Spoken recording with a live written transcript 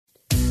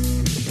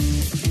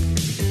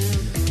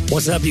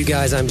What's up, you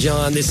guys? I'm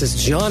John. This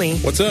is Johnny.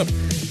 What's up?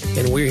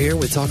 And we're here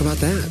with Talk About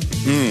That.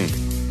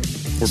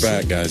 We're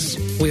back, guys.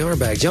 We are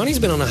back. Johnny's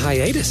been on a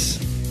hiatus.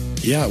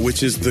 Yeah,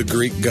 which is the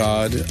Greek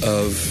god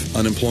of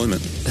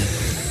unemployment.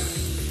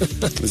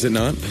 Is it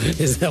not?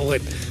 Is that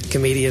what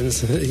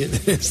comedians...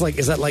 It's like,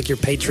 is that like your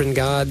patron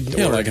god?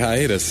 Yeah, like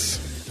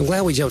hiatus. I'm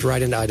glad we jumped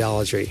right into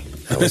idolatry.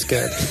 That was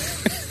good.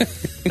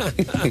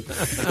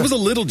 It was a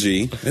little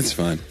G. It's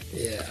fine.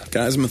 Yeah.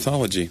 Guys,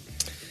 mythology.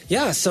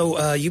 Yeah,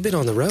 so you've been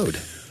on the road.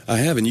 I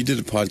have, and you did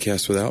a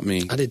podcast without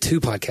me. I did 2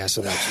 podcasts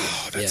without you.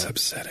 Oh, that's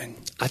upsetting.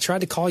 I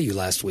tried to call you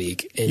last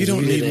week, and You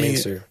don't need didn't me.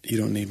 answer. You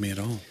don't need me at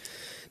all.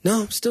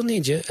 No, still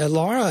need you.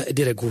 Laura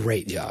did a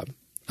great job.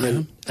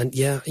 Yeah. And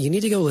yeah, you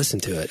need to go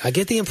listen to it. I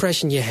get the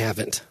impression you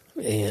haven't.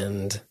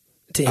 And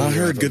I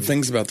heard good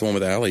things about the one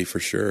with Allie for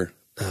sure.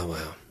 Oh,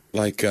 wow.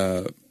 Like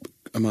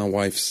my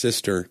wife's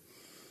sister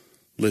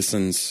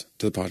listens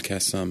to the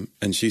podcast some,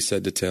 and she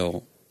said to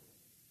tell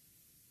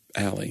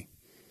Allie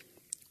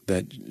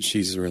that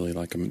she's really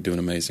doing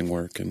amazing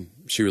work, and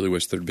she really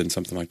wished there'd been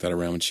something like that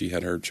around when she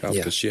had her child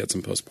because she had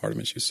some postpartum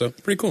issues. So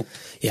pretty cool.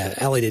 Yeah,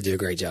 Allie did do a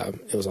great job.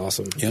 It was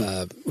awesome.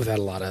 Yeah. We've had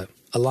a lot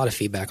of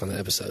feedback on that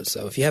episode.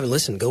 So if you haven't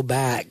listened, go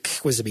back.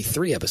 Was to be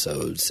 3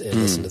 episodes and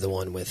listen to the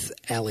one with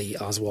Allie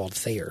Oswald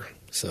Thayer.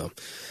 So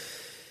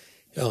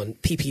on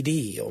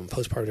PPD, on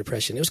postpartum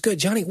depression, it was good.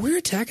 Johnny, we're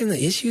attacking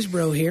the issues,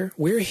 bro. Here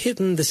we're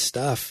hitting the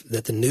stuff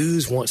that the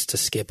news wants to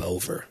skip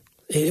over.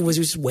 It was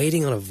just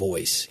waiting on a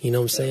voice. You know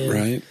what I'm saying?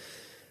 Right.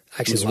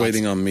 Actually, I was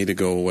waiting on me to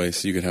go away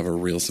so you could have a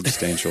real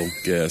substantial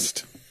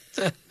guest.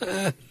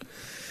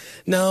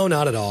 No,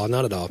 not at all.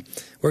 Not at all.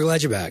 We're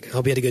glad you're back.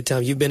 Hope you had a good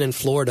time. You've been in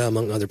Florida,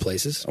 among other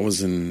places. I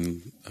was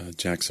in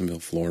Jacksonville,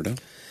 Florida.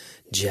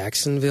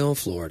 Jacksonville,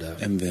 Florida.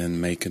 And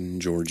then Macon,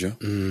 Georgia.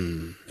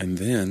 And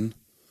then...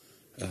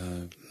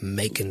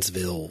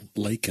 Macon'sville.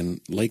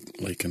 Lakeland.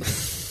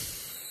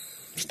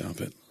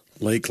 Stop it.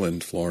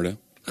 Lakeland, Florida.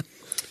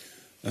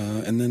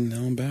 And then now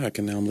I'm back,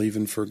 and now I'm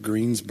leaving for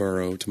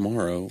Greensboro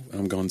tomorrow.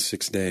 I'm gone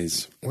 6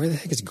 days. Where the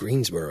heck is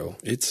Greensboro?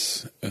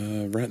 It's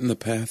right in the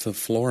path of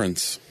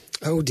Florence.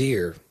 Oh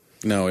dear.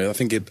 No, I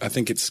think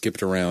it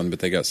skipped around, but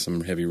they got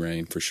some heavy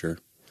rain for sure.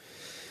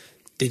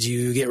 Did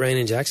you get rain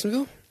in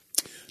Jacksonville?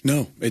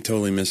 No, it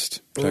totally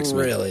missed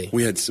Jacksonville. Really?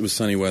 It was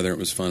sunny weather. It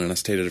was fun, and I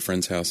stayed at a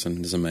friend's house, and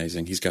it was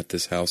amazing. He's got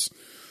this house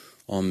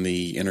on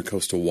the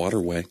Intercoastal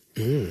Waterway,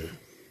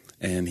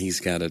 and he's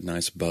got a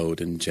nice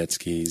boat and jet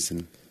skis,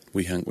 and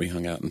we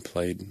hung out and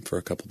played for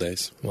a couple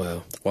days.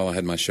 Wow. While I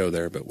had my show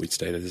there, but we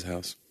stayed at his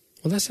house.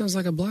 Well, that sounds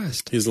like a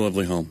blast. He's a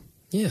lovely home.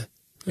 Yeah.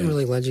 I'm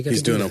really glad you got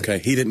He's to do doing that. okay.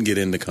 He didn't get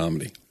into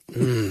comedy.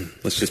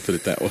 Let's just put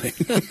it that way.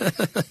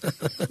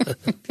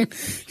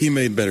 He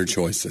made better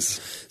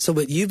choices. So,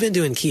 but you've been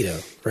doing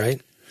keto,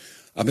 right?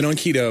 I've been on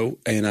keto,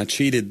 and I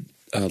cheated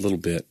a little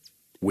bit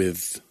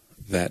with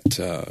that.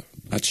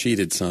 I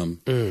cheated some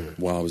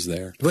while I was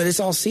there. But it's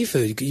all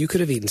seafood. You could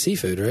have eaten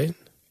seafood, right?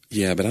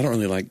 Yeah, but I don't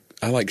really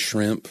I like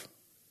shrimp,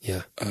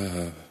 Yeah.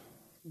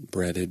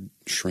 breaded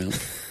shrimp,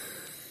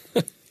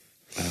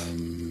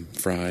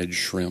 fried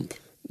shrimp.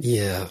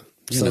 Yeah.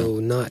 So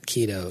not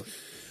keto.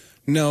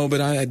 No,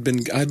 but I'd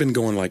been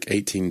going like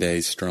 18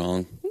 days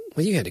strong.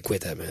 Well, you had to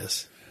quit that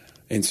mess.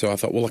 And so I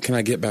thought, well, can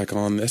I get back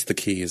on? That's the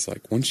key, is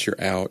like once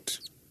you're out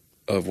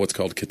of what's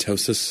called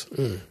ketosis,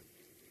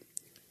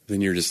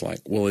 then you're just like,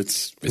 well,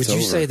 it's Would you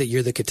over. say that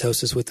you're the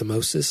ketosis with the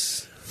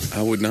moses?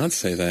 I would not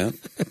say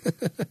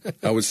that.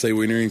 I would say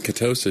when you're in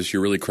ketosis,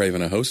 you're really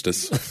craving a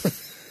Hostess,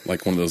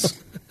 like one of those,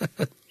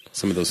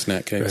 some of those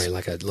snack cakes. Right,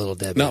 like a little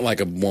Debbie. Not like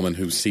a woman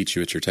who seats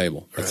you at your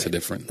table. That's a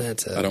different.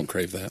 I don't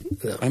crave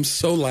that. No. I'm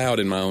so loud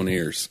in my own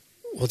ears.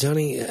 Well,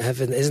 Johnny,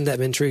 isn't that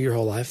been true your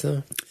whole life,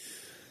 though?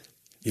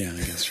 Yeah, I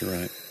guess you're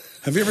right.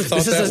 Have you ever thought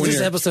This that is when this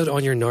you're episode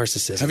on your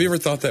narcissism. Have you ever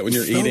thought that when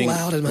you're So eating,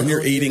 loud in my when you're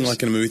own eating ears.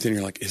 like in a movie theater,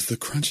 you're like, is the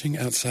crunching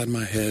outside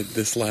my head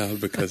this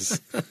loud?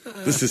 Because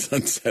this is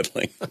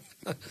unsettling.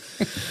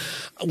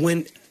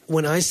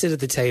 When I sit at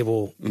the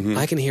table,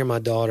 I can hear my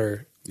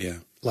daughter Yeah.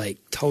 like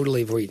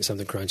totally if we're eating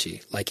something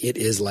crunchy. Like it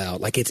is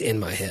loud. Like it's in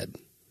my head.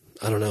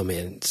 I don't know,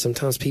 man.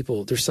 Sometimes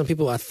there's some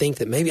people I think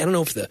that maybe, I don't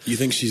know if You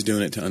think she's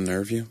doing it to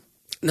unnerve you?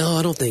 No,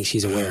 I don't think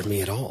she's aware of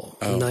me at all.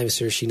 Oh. I'm not even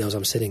sure she knows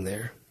I'm sitting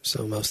there.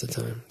 So most of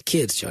the time.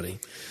 Kids, Johnny.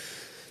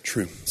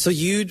 True. So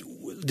you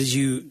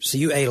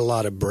ate a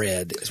lot of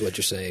bread is what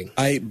you're saying.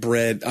 I ate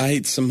bread. I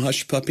ate some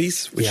hush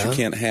puppies, which Yeah? you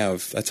can't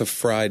have. That's a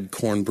fried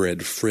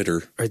cornbread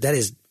fritter. Or that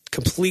is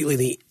completely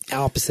the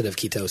opposite of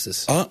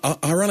ketosis.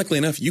 Ironically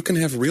enough, you can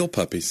have real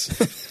puppies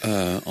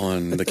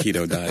on the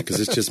keto diet because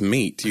it's just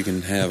meat. You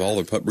can have all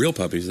the real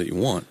puppies that you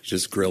want.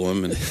 Just grill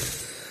them,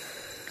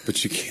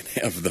 but you can't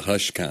have the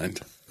hush kind.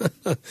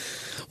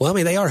 Well, I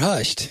mean, they are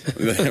hushed.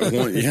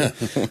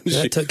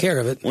 That took care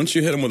of it. Once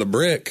you hit them with a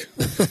brick,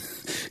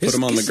 put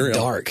them on the grill. It's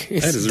dark.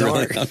 That is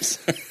dark. really. I'm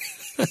sorry.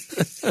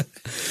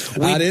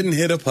 I didn't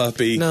hit a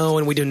puppy. No,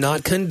 and we do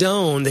not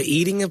condone the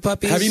eating of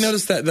puppies. Have you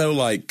noticed that though?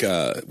 Like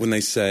when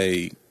they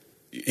say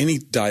any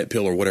diet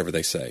pill or whatever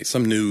they say,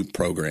 some new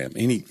program,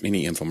 any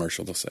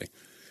infomercial, they'll say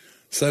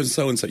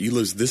so and so, you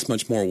lose this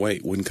much more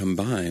weight when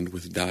combined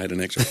with diet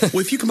and exercise.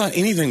 Well, if you combine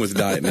anything with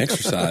diet and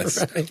exercise,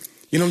 Right.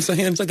 you know what I'm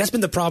saying? It's like that's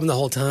been the problem the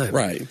whole time.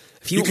 Right.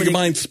 If you can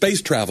combine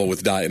space travel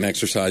with diet and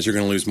exercise, you're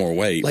going to lose more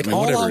weight. Like, I mean,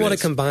 all whatever I it want to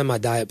is. combine my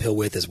diet pill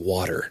with is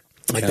water.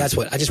 Like, Yeah. that's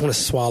what I just want to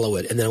swallow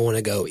it, and then I want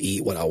to go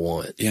eat what I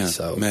want. Yeah,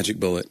 So Magic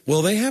Bullet.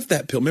 Well, they have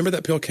that pill. Remember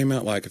that pill came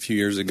out like a few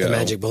years ago? the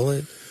Magic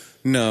Bullet.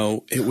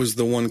 No, it was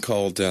the one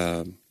called,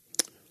 what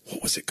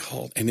was it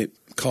called? And it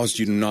caused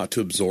you not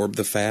to absorb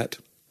the fat.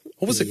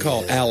 What was it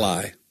called? Yeah.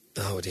 Ally.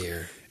 Oh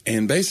dear.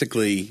 And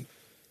basically,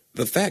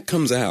 the fat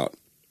comes out.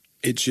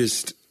 It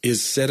just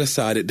is set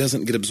aside. It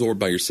doesn't get absorbed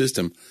by your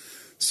system.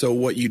 So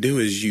what you do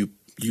is you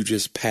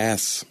just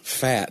pass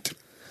fat.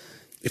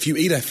 If you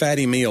eat a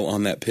fatty meal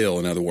on that pill,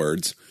 in other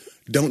words,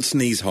 don't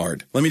sneeze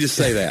hard. Let me just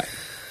say that.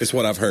 It's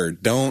what I've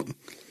heard. Don't,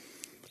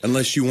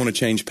 unless you want to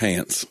change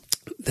pants.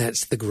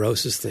 That's the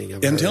grossest thing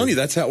I've I'm heard. telling you,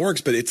 that's how it works.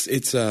 But it's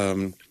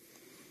one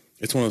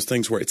of those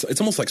things where it's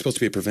almost like supposed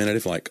to be a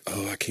preventative. Like,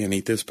 oh, I can't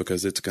eat this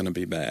because it's going to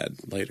be bad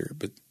later.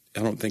 But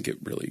I don't think it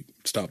really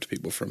stopped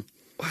people from.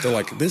 Wow. They're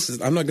like,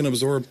 I'm not going to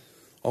absorb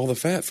all the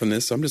fat from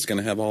this. So I'm just going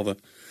to have all the,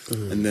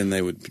 and then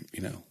they would,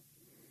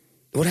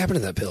 What happened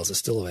to that pill? Is it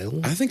still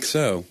available? I think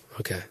so.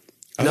 Okay.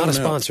 I Not don't a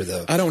know. sponsor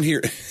though. I don't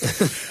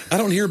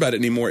hear about it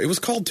anymore. It was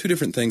called two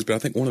different things, but I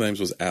think one of the names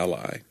was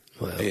Ally.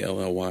 Wow.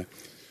 ALLY.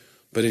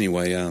 But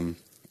anyway,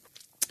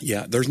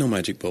 yeah, there's no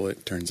magic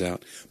bullet, turns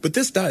out. But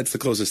this diet's the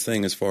closest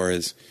thing as far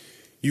as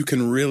you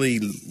can really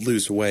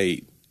lose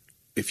weight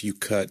if you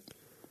cut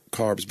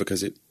carbs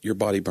because your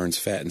body burns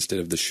fat instead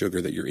of the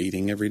sugar that you're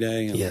eating every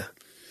day. Yeah.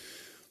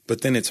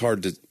 But then it's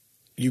hard to,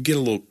 you get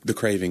the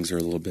cravings are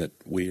a little bit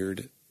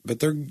weird.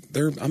 But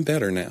I'm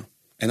better now.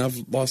 And I've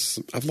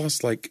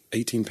lost like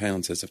 18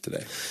 pounds as of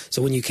today.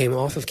 So when you came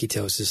off of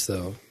ketosis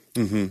though,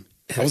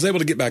 I was able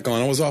to get back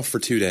on. I was off for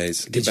 2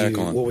 days. Get back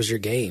on. What was your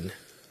gain?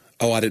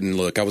 Oh, I didn't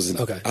look.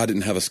 Okay. I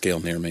didn't have a scale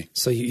near me.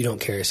 So you don't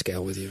carry a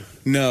scale with you?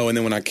 No, and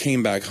then when I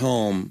came back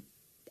home,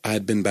 I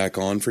had been back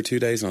on for 2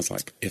 days, and I was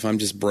like, if I'm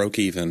just broke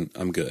even,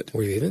 I'm good.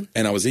 Were you even?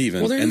 And I was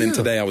even. Well, there and you then go.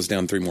 today I was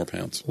down 3 more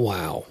pounds.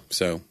 Wow.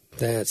 So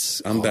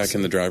That's I'm back awesome.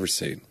 in the driver's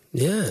seat,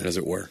 Yeah. as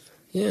it were.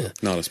 Yeah.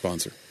 Not a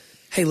sponsor.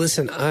 Hey,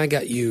 listen, I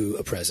got you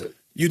a present.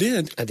 You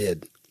did. I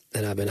did.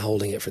 And I've been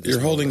holding it for this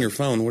You're holding moment. your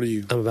phone. What are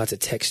you? I'm about to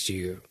text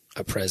you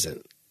a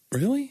present.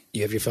 Really?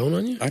 You have your phone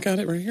on you? I got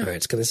it right here. All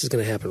right, this is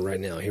going to happen right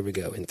now. Here we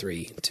go. In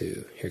 3,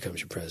 2, here comes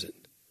your present.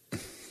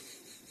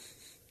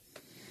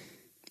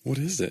 What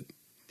is it?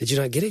 Did you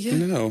not get it yet?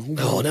 No. Hold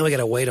on. Oh, now we got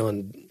to wait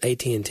on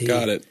AT&T.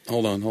 Got it.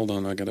 Hold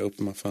on. I got to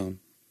open my phone.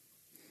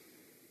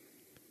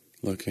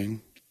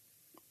 Looking.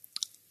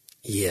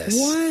 Yes.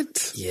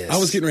 What? Yes. I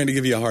was getting ready to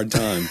give you a hard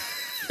time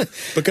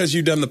because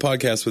you've done the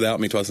podcast without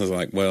me twice. I was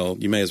like, well,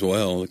 you may as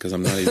well because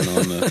I'm not even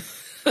on the.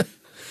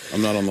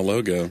 I'm not on the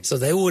logo. So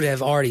they would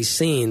have already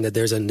seen that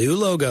there's a new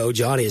logo.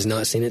 Johnny has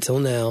not seen it till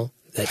now.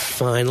 That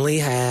finally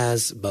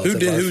has both of our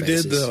Who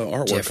faces. did the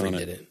artwork Jeffrey on it?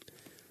 did it.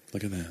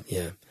 Look at that.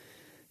 Yeah.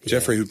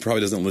 Jeffrey, who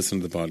probably doesn't listen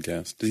to the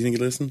podcast. Does he think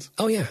he listens?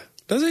 Oh, yeah.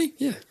 Does he?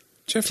 Yeah.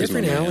 Jeffrey's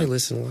Jeffrey my and man. Allie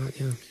listen a lot,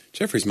 yeah.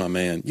 Jeffrey's my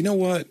man. You know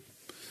what?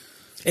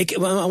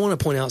 Well, I want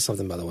to point out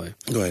something, by the way.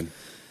 Go ahead.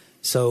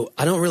 So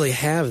I don't really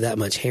have that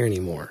much hair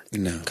anymore.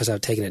 No. Because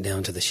I've taken it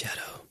down to the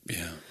shadow.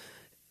 Yeah.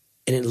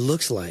 And it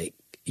looks like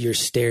you're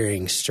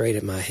staring straight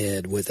at my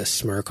head with a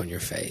smirk on your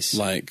face.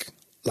 Like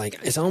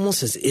it's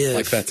almost as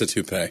if... that's a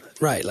toupee.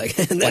 Right.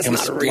 That's I'm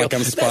not real. like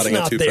I'm spotting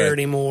that's a not toupee. there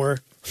anymore.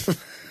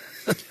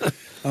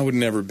 I would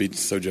never be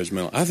so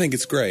judgmental. I think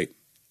it's great.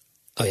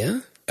 Oh,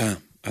 yeah?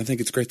 I think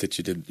it's great that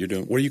you're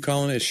doing. What are you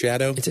calling it? A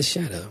shadow? It's a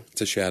shadow.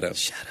 It's a shadow.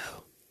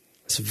 Shadow.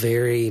 It's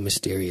very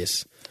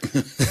mysterious.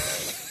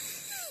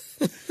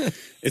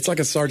 It's like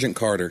a Sergeant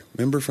Carter.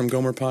 Remember from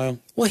Gomer Pyle?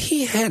 Well,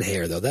 he had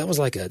hair, though. That was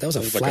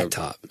a flat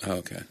top. Oh,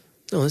 okay.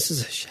 No, this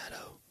is a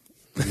shadow.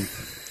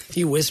 If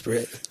you whisper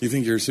it, You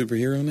think you're a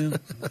superhero now?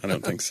 I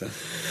don't think so.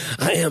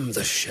 I am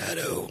the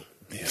shadow.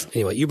 Yeah.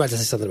 Anyway, you're about to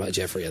say something about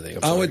Jeffrey, I think.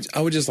 I'm sorry.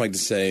 I would just like to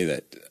say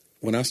that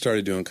when I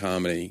started doing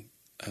comedy,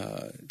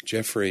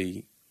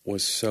 Jeffrey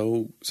was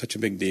such a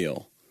big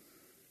deal.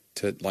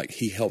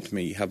 He helped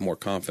me have more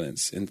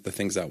confidence in the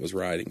things I was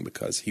writing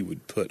because he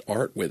would put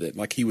art with it.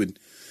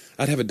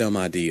 I'd have a dumb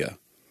idea,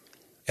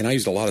 and I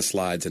used a lot of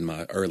slides in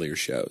my earlier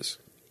shows.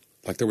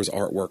 Like there was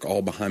artwork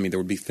all behind me. There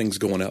would be things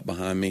going up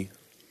behind me.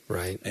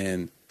 Right.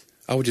 And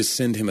I would just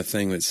send him a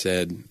thing that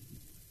said,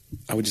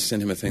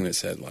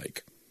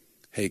 like,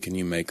 hey, can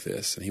you make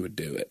this? And he would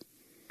do it.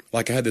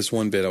 Like I had this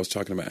one bit I was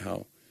talking about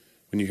how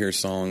when you hear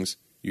songs,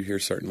 you hear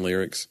certain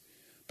lyrics,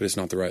 but it's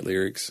not the right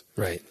lyrics.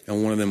 Right.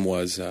 And one of them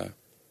was,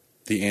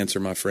 the answer,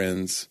 my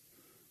friends,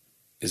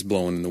 is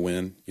blowing in the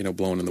wind. You know,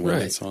 blowing in the wind,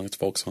 Right. that song. It's a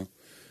folk song.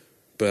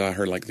 But I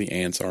heard like the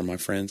ants are my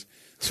friends.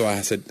 So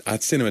I said,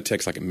 I'd send him a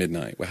text like at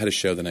midnight. I had a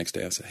show the next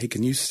day. I said, hey,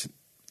 can you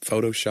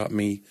Photoshop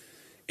me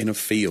in a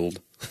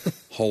field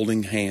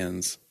holding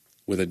hands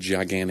with a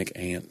gigantic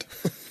ant?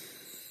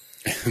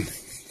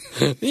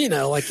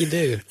 Like you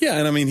do. Yeah,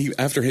 and I mean,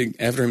 after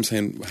him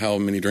saying, how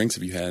many drinks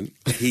have you had,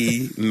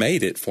 he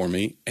made it for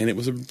me, and it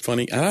was a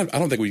funny, I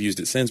don't think we've used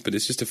it since, but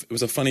it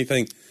was a funny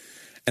thing.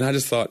 And I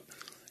just thought,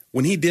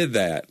 when he did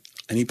that,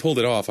 and he pulled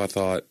it off, I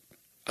thought,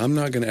 I'm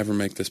not going to ever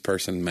make this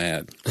person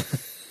mad,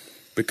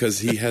 because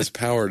he has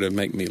power to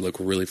make me look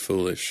really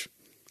foolish.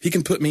 He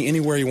can put me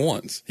anywhere he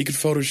wants. He could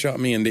Photoshop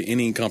me into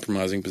any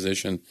compromising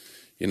position,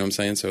 you know what I'm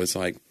saying? So it's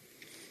like...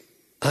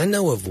 I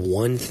know of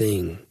one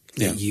thing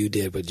that you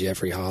did with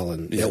Jeffrey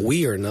Holland that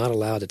we are not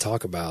allowed to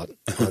talk about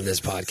on this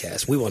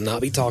podcast. We will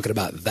not be talking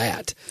about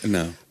that.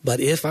 No. But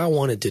if I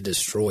wanted to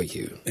destroy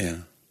you,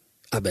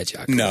 I bet you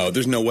I could. No,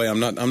 there's no way. I'm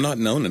not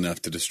known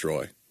enough to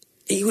destroy.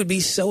 It would be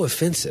so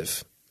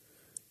offensive.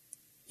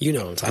 You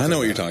know what I'm talking about. I know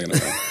what you're talking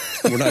about.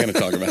 We're not going to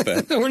talk about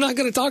that. We're not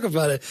going to talk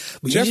about it.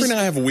 But Jeffrey and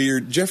I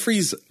have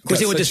Jeffrey's... Of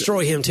course, it would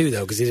destroy him too,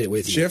 though, because he did it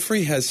with you.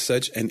 Jeffrey has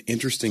such an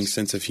interesting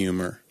sense of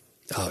humor.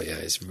 Oh,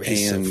 yeah. He's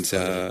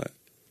so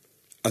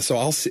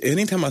so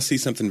anytime I see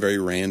something very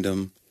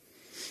random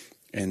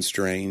and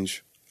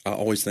strange, I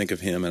always think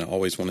of him, and I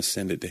always want to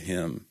send it to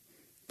him,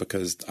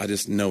 because I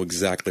just know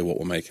exactly what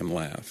will make him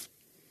laugh.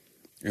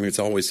 I mean, it's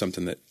always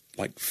something that,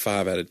 like,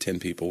 5 out of 10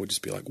 people would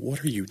just be like,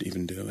 what are you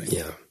even doing?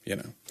 Yeah.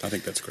 I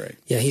think that's great.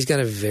 Yeah, he's got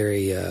a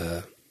very,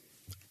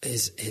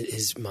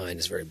 his mind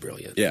is very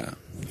brilliant. Yeah.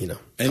 And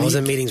I was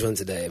in meetings with him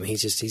today. I mean,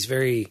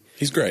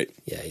 he's great.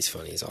 Yeah, he's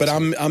funny. He's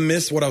awesome. But I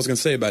miss what I was going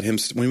to say about him.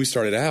 When we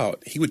started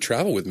out, he would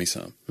travel with me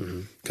some,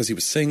 because he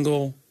was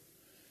single,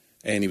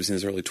 and he was in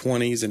his early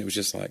 20s, and it was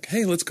just like,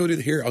 hey, let's go to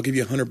here. I'll give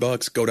you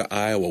 $100. Go to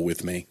Iowa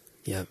with me.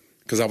 Yeah.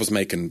 Because I was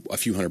making a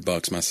few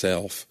 $100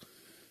 myself.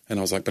 And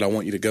I was like, but I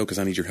want you to go because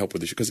I need your help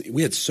with this. Because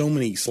we had so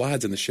many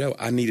slides in the show,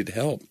 I needed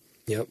help.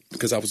 Yep.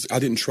 Because I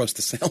didn't trust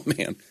the sound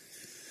man.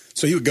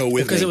 So he would go with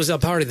me. Because it was a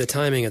part of the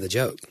timing of the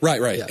joke. Right.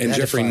 Yeah, and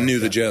Jeffrey knew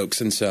the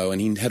jokes, and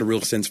he had a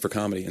real sense for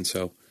comedy. And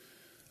so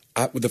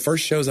the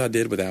first shows I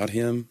did without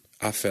him,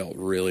 I felt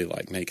really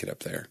like naked up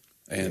there.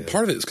 And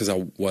part of it is because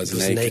I was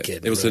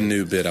naked. It was a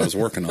new bit I was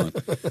working on.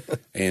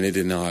 And it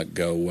did not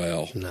go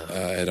well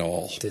at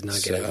all. Did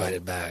not get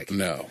invited back.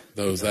 No.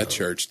 That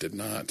church did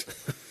not.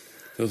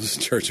 Those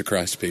Church of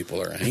Christ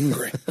people are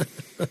angry.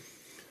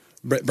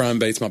 Brian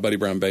Bates, my buddy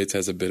Brian Bates,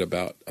 has a bit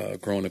about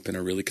growing up in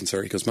a really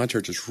conservative. He goes, my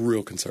church is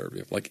real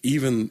conservative. Like,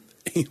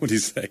 what do you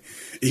say?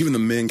 Even the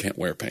men can't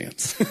wear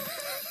pants.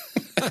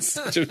 That's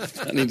such a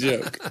funny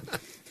joke.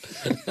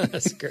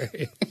 That's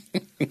great.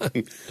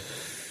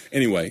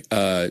 Anyway,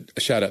 a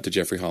shout out to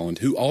Jeffrey Holland,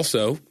 who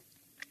also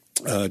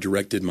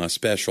directed my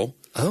special.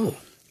 Oh.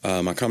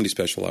 My comedy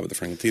special, Live at the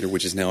Franklin Theater,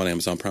 which is now on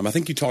Amazon Prime. I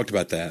think you talked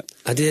about that.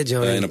 I did,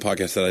 Johnny. In a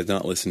podcast that I did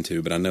not listen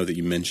to, but I know that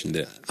you mentioned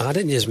it. I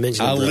didn't just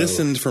mention it, I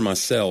listened for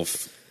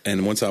myself,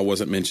 and once I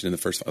wasn't mentioned in the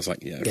first, I was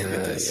like, forget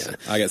this. Yeah.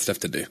 I got stuff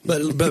to do.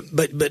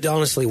 But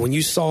honestly, when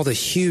you saw the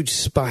huge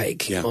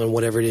spike on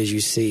whatever it is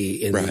you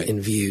see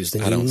in views,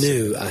 then you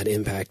knew I'd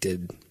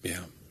impacted.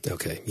 Yeah.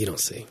 Okay, you don't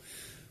see.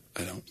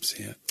 I don't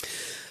see it.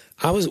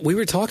 We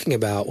were talking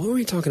about, what were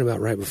we talking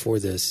about right before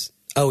this?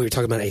 Oh, we were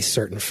talking about a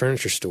certain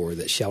furniture store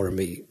that shall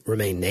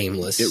remain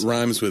nameless. It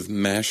rhymes with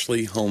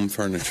Mashley Home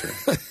Furniture.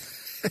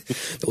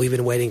 We've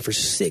been waiting for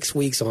 6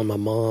 weeks for my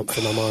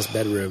mom's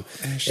bedroom.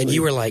 Ashley. And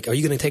you were like, are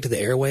you going to take to the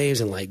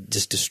airwaves and like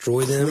just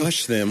destroy them?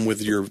 Crush them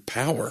with your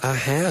power. I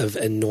have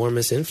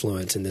enormous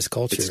influence in this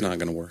culture. It's not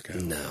going to work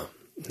out.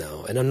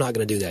 No. And I'm not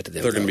going to do that to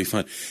them. They're going to be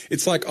fine.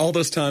 It's like all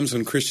those times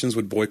when Christians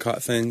would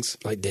boycott things.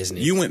 Like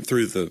Disney. You went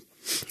through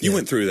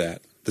went through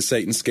that. The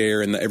Satan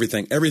scare and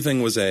everything.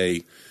 Everything was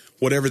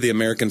whatever the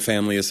American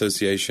Family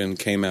Association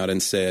came out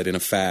and said in a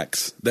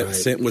fax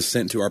that was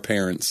sent to our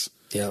parents.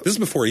 Yep. This is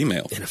before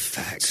email. In a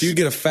fax. So you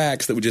get a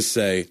fax that would just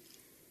say,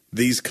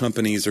 these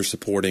companies are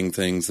supporting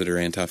things that are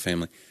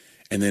anti-family.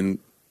 And then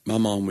my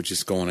mom would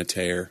just go on a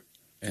tear,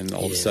 and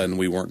all of a sudden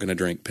we weren't going to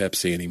drink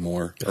Pepsi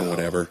anymore or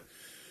whatever.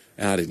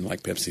 And I didn't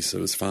like Pepsi, so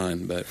it was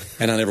fine.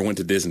 And I never went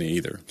to Disney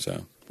either.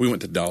 So we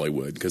went to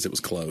Dollywood because it was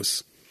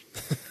close.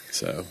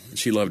 So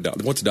she loved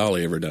Dolly. What's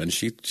Dolly ever done?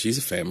 She's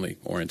a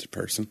family-oriented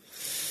person.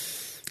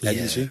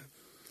 Hasn't she?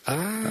 I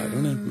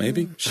don't know.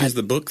 Maybe. She's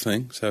the book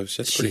thing, so that's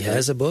pretty She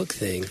has a book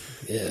thing.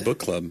 Yeah. The book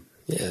club.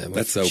 Yeah.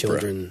 That's Oprah.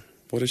 Children.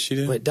 What does she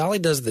do? Wait, Dolly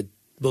does the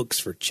books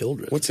for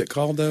children. What's it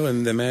called, though?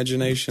 In the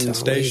Imagination Dolly's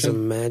Station?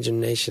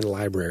 Imagination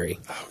Library.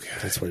 Okay.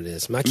 That's what it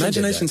is.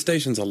 Imagination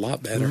Station's a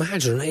lot better.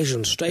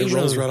 Imagination Station. It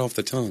rolls right off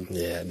the tongue.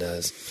 Yeah, it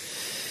does.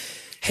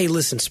 Hey,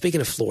 listen, speaking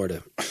of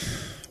Florida.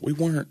 We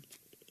weren't.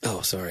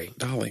 Oh, sorry.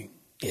 Dolly.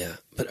 Yeah,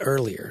 but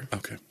earlier.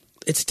 Okay.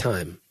 It's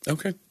time.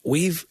 Okay.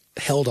 We've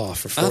held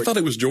off for I thought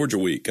it was Georgia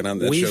week.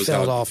 We've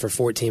held off for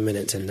 14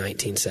 minutes and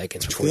 19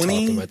 seconds before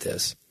talking about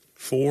this.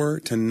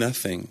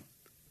 4-0.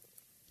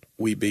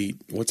 We beat,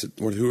 who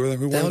were they?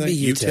 That would be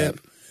UTEP.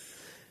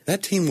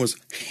 That team was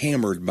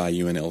hammered by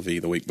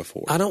UNLV the week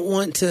before. I don't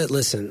want to,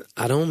 listen,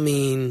 I don't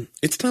mean.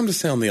 It's time to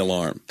sound the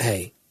alarm.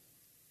 Hey,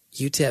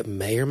 UTEP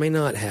may or may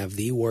not have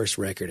the worst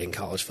record in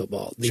college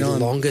football. The John,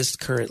 longest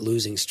current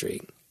losing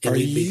streak. Are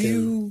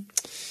you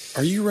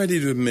ready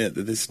to admit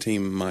that this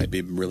team might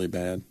be really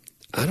bad?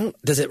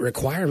 Does it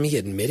require me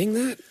admitting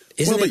that?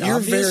 Isn't but it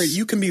obvious?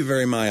 you can be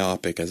very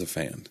myopic as a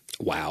fan.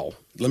 Wow.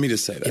 Let me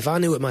just say that. If I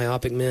knew what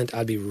myopic meant,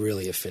 I'd be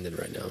really offended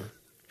right now.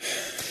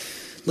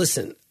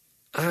 Listen,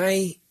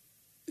 I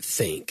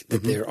think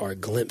that there are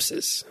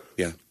glimpses,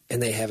 Yeah.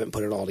 and they haven't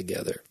put it all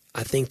together.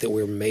 I think that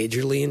we're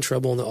majorly in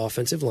trouble on the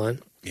offensive line.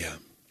 Yeah.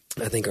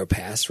 I think our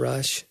pass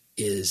rush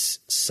is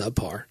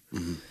subpar.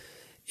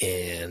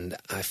 And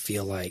I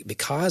feel like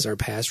because our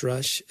pass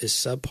rush is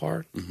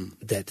subpar,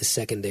 that the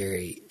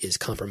secondary is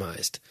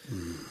compromised.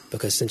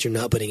 Because since you're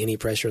not putting any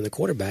pressure on the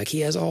quarterback, he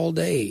has all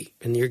day.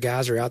 And your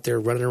guys are out there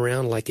running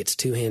around like it's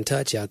two-hand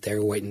touch out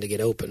there waiting to get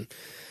open.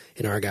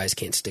 And our guys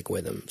can't stick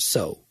with them.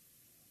 So,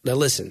 now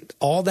listen,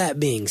 all that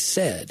being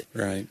said,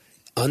 Right.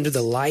 under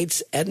the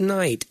lights at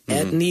night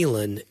at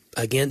Neyland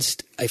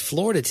against a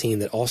Florida team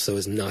that also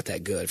is not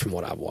that good from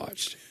what I've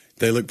watched.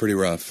 They look pretty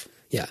rough.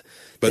 Yeah.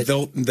 But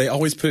they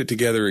always put it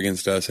together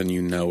against us, and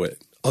you know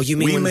it. Oh, you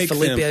mean when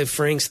Felipe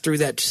Franks threw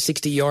that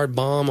 60-yard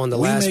bomb on the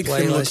last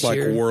play last year? We make them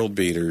look like world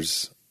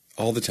beaters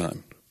all the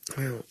time.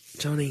 Well,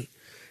 Johnny,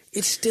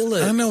 it's still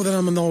I know that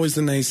I'm always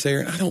the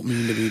naysayer. I don't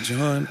mean to be,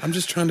 John. I'm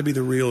just trying to be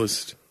the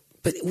realist.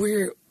 But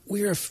we're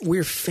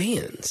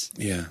fans.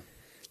 Yeah.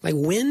 Like,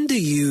 when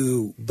do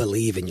you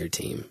believe in your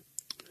team?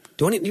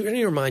 Do I need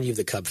to remind you of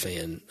the Cub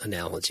fan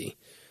analogy?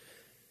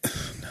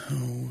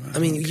 No. I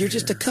mean, you're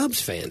just a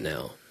Cubs fan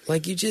now.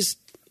 Like, you just...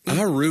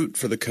 I root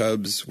for the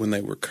Cubs when they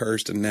were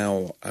cursed, and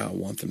now I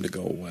want them to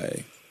go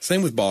away.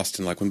 Same with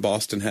Boston. Like, when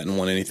Boston hadn't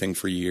won anything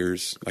for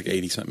years, like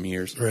 80-something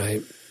years.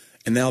 Right.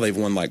 And now they've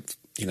won,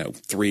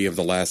 3 of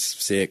the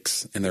last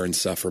 6, and they're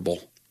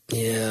insufferable.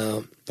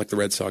 Yeah. Like, the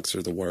Red Sox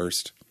are the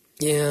worst.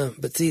 Yeah,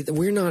 but see,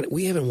 we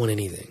haven't won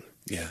anything.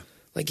 Yeah.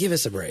 Like, give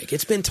us a break.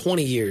 It's been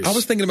 20 years. I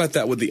was thinking about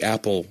that with the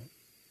Apple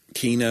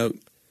keynote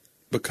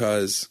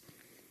because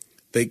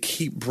they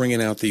keep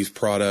bringing out these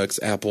products,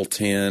 Apple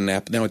 10,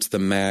 now it's the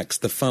Max.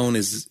 The phone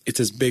it's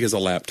as big as a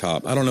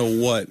laptop. I don't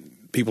know what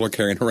people are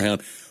carrying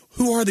around.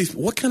 Who are these?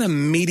 What kind of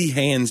meaty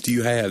hands do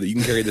you have that you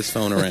can carry this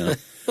phone around?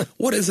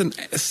 What is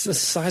it's the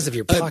size of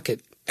your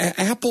pocket.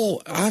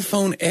 Apple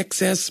iPhone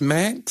XS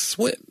Max?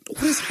 What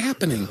is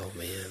happening? Oh,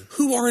 man.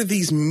 Who are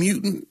these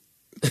mutant?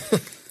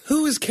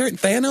 Who is carrying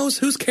Thanos?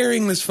 Who's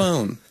carrying this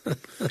phone?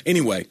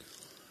 Anyway,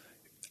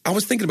 I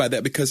was thinking about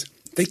that because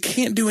they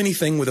can't do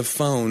anything with a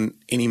phone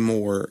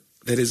anymore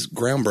that is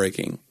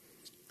groundbreaking.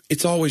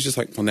 It's always just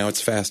like, well, now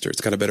it's faster.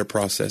 It's got a better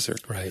processor.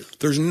 Right.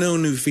 There's no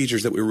new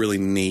features that we really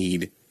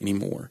need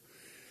anymore.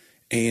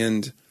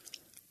 And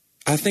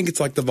I think it's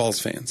like the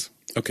Vols fans,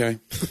 okay?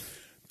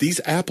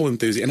 These Apple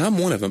enthusiasts, and I'm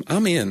one of them.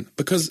 I'm in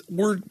because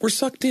we're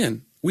sucked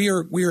in. We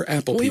are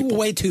Apple people. We're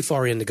way too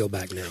far in to go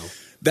back now.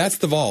 That's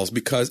the Vols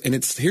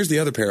here's the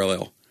other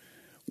parallel.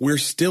 We're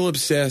still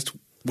obsessed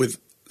with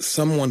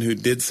someone who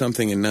did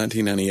something in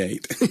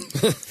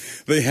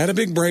 1998. They had a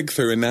big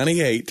breakthrough in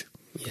 98.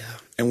 Yeah.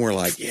 And we're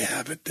like,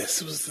 yeah, but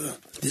this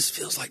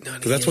feels like 98.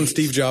 Because that's when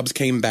Steve Jobs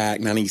came back,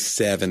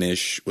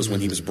 97-ish was when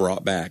he was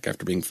brought back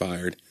after being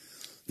fired.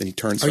 Then he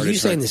turned. Are you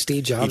saying that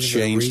Steve Jobs is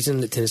the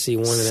reason that Tennessee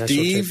won the national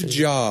championship? Steve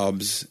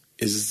Jobs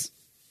is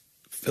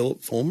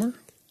Philip Fulmer?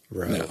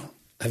 Right. No.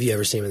 Have you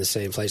ever seen him in the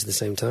same place at the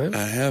same time?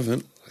 I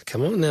haven't.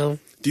 Come on now.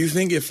 Do you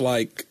think if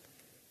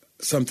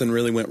something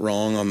really went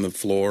wrong on the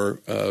floor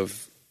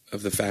of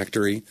the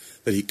factory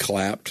that he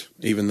clapped,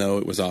 even though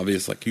it was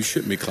obvious, like, you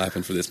shouldn't be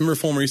clapping for this? Remember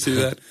Fulmer used to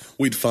do that?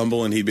 We'd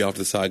fumble and he'd be off to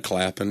the side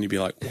clapping. You'd be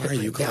like, why are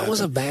you clapping? That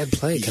was a bad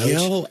play, Coach.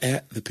 Yell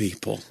at the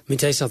people. Let me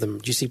tell you something.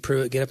 Did you see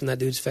Pruitt get up in that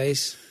dude's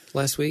face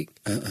last week?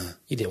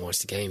 You didn't watch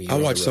the game. I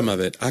watched some of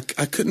it. I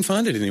couldn't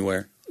find it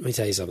anywhere. Let me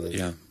tell you something.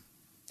 Yeah.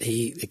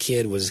 The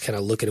kid was kind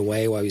of looking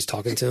away while he was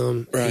talking to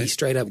him. Right. He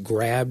straight up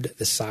grabbed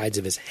the sides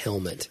of his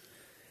helmet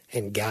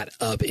and got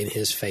up in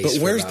his face.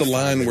 But where's the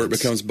line where it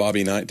becomes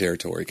Bobby Knight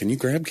territory? Can you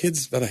grab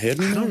kids by the head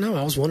anymore? I don't know.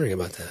 I was wondering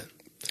about that.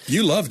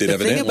 You loved it,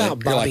 evidently.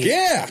 You're like,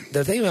 yeah.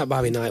 The thing about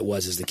Bobby Knight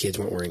is the kids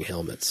weren't wearing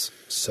helmets.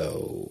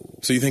 So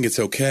you think it's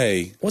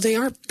okay? Well, they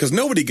are. Because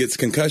nobody gets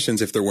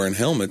concussions if they're wearing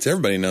helmets.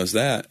 Everybody knows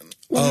that.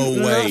 Well,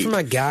 wait. Not from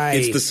a guy.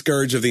 It's the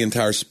scourge of the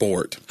entire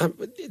sport.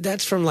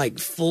 That's from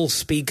full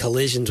speed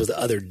collisions with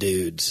other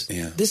dudes.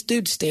 Yeah. This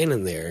dude's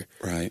standing there.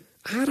 Right.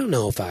 I don't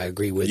know if I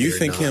agree with you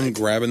think him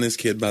grabbing this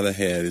kid by the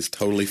head is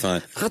totally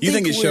fine. You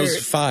think it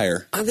shows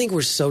fire. I think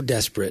we're so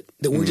desperate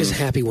that we're just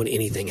happy when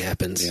anything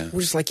happens. Yeah.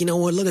 We're just like, you know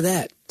what? Look at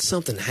that.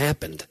 Something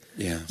happened.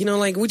 Yeah.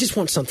 We just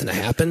want something to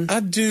happen. I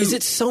do. Is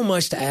it so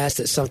much to ask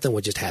that something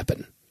would just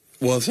happen?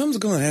 Well, if something's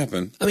going to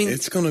happen, I mean,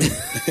 it's going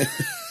to.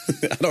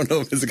 I don't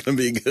know if it's going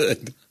to be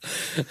good.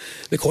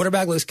 The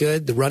quarterback looks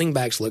good. The running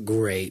backs look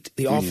great.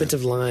 The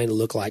offensive line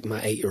looked like my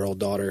 8-year-old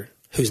daughter,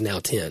 who's now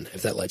 10,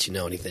 if that lets you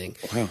know anything.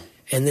 Wow.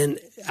 And then,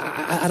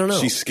 I don't know.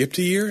 She skipped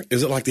a year?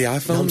 Is it like the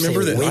iPhone? No,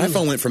 remember the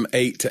iPhone went from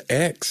 8 to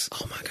X?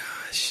 Oh, my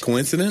gosh.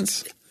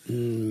 Coincidence?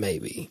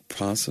 Maybe.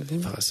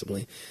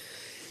 Possibly.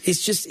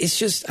 It's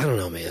just, I don't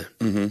know, man.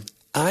 Mm-hmm.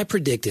 I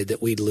predicted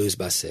that we'd lose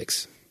by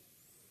 6.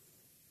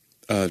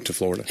 To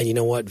Florida. And you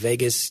know what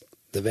the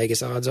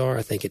Vegas odds are?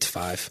 I think it's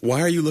 5.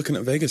 Why are you looking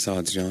at Vegas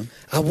odds, John?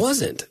 I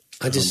wasn't.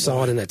 I just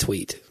saw it in that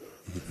tweet.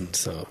 Mm-hmm.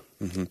 So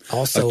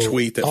Also, a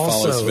tweet that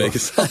follows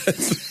Vegas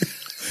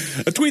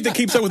odds. A tweet that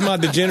keeps up with my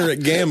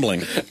degenerate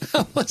gambling.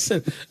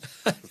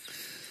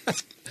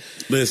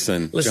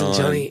 Listen, John,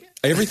 Johnny.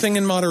 Everything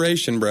in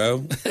moderation, bro.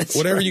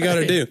 Whatever right. you got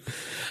to do.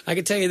 I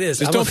can tell you this.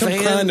 Just don't come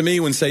crying to me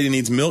when Sadie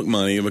needs milk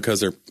money because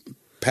they're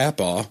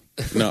Papa.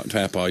 Not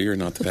Papa. You're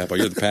not the Papa.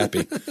 You're the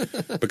Pappy.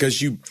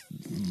 Because you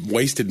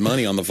wasted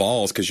money on the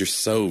Vols because you're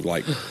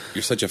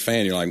such a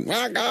fan. You're like,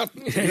 my God,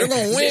 you're going to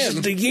win. This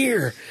is the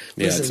year.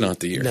 Yeah, it's not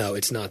the year. No,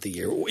 it's not the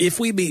year. If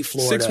we beat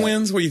Florida. 6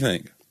 wins? What do you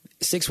think?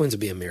 6 wins would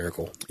be a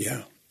miracle.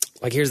 Yeah.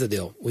 Like, here's the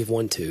deal. We've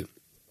won 2.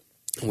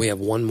 We have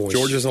one more.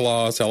 Georgia's a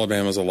loss.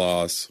 Alabama's a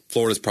loss.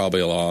 Florida's probably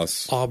a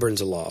loss.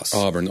 Auburn's a loss.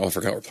 Auburn. Oh, I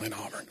forgot we're playing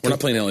Auburn. We're not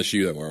playing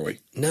LSU, though, are we?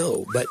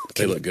 No, but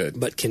they look good.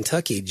 But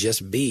Kentucky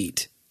just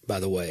beat, by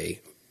the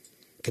way,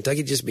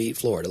 Kentucky just beat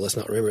Florida. Let's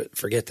not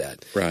forget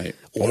that. Right.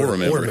 Or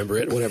remember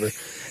it, whatever.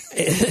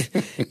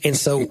 And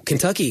so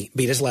Kentucky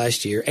beat us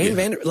last year, and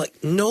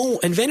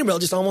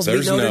Vanderbilt just almost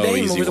beat Notre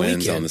Dame over the weekend. There's no easy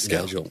wins on the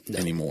schedule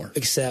anymore.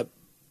 Except,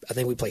 I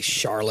think we play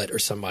Charlotte or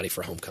somebody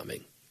for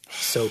homecoming.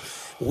 So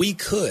we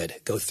could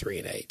go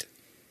 3-8.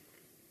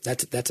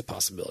 That's a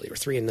possibility. Or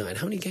 3-9.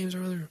 How many games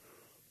are there?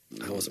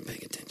 I wasn't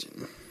paying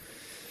attention.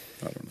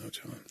 I don't know,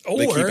 John. Or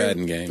they keep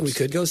adding games. We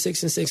could go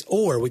 6-6,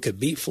 or we could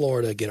beat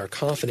Florida, get our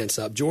confidence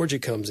up. Georgia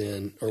comes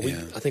in, or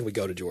I think we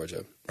go to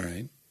Georgia.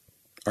 Right.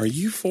 Are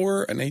you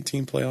for an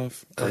 18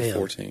 playoff or I am.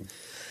 14?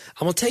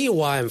 I'm going to tell you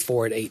why I'm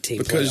for an 18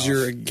 because playoff.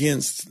 You're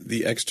against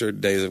the extra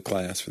days of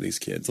class for these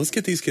kids. Let's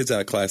get these kids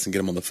out of class and get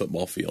them on the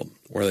football field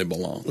where they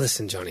belong.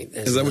 Listen, Johnny.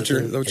 Is that what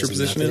your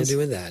position is? Nothing to do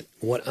with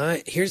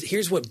that.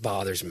 Here's what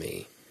bothers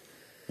me.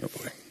 Oh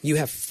boy. You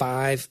have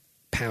 5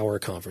 power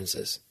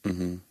conferences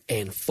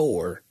and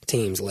 4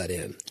 teams let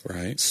in.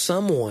 Right.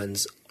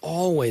 Someone's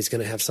always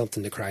going to have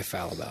something to cry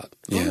foul about.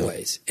 Yeah.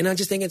 Always. And I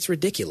just think it's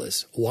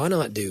ridiculous. Why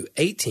not do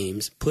 8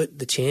 teams, put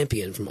the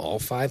champion from all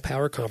 5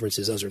 power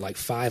conferences? Those are like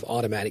 5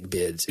 automatic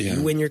bids. If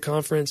you win your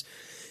conference,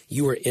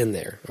 you are in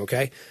there,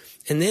 okay?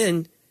 And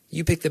then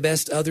you pick the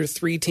best other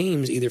 3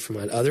 teams, either from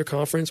another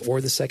conference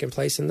or the second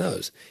place in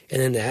those.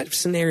 And in that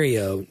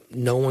scenario,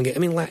 no one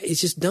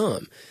it's just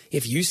dumb.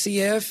 If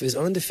UCF is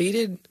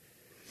undefeated,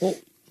 well,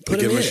 put them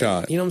give them in. a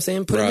shot. You know what I'm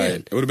saying? Put them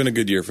in. It would have been a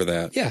good year for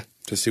that. Yeah.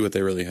 To see what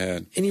they really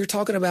had. And you're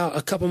talking about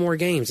a couple more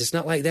games. It's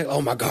not like that.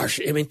 Oh my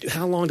gosh. I mean,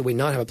 how long do we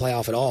not have a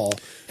playoff at all?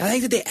 I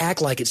think that they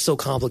act like it's so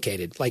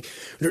complicated. Like,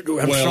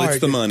 it's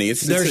the money.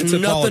 There's it's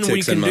nothing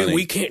we can do. Money.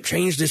 We can't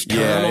change this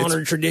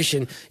time-honored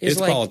tradition. It's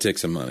like,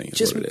 politics and money.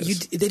 Is what it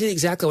is. They did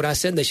exactly what I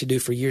said they should do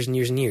for years and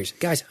years and years.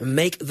 Guys,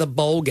 make the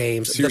bowl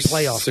games the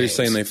playoff games. So you're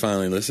saying they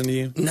finally listen to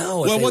you?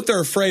 No. Well, what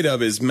they're afraid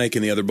of is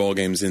making the other bowl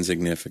games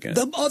insignificant.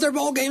 The other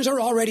bowl games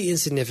are already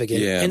insignificant.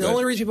 Yeah, and the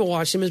only reason people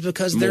watch them is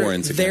because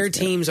their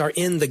teams are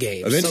in the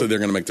game. Eventually, they're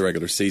going to make the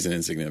regular season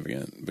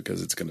insignificant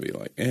because it's going to be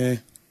like, eh.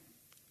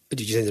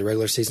 Did you say the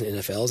regular season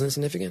NFL is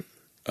insignificant?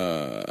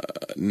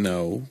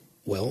 No.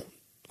 Well,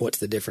 what's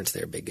the difference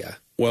there, big guy?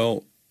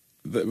 Well,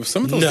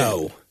 some of those.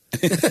 No.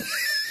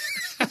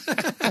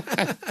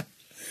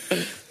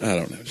 I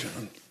don't know,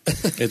 John.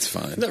 It's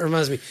fine. That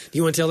reminds me. Do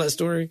you want to tell that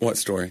story? What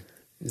story?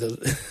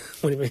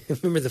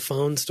 Remember the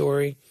phone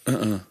story?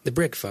 The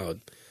brick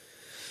phone.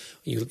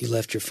 You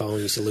left your phone.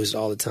 You used to lose it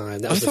all the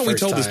time. I thought we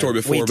told the story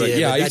before, but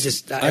yeah, I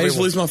used to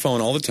lose my phone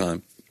all the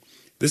time.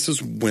 This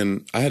is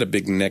when I had a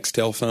big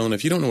Nextel phone.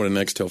 If you don't know what a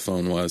Nextel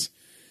phone was,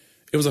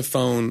 it was a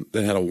phone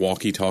that had a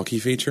walkie-talkie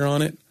feature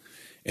on it,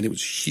 and it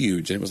was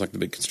huge, and it was like the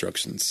big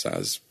construction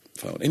size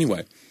phone.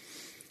 Anyway,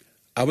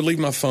 I would leave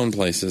my phone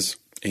places,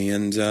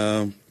 and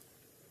I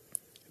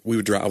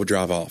would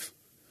drive off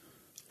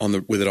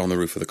with it on the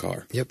roof of the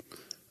car. Yep.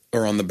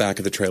 Or on the back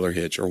of the trailer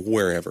hitch or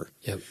wherever.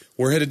 Yep.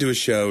 We're headed to a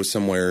show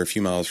somewhere a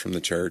few miles from the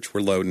church.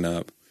 We're loading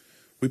up.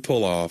 We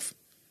pull off,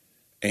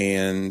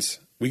 and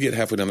we get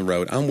halfway down the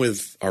road. I'm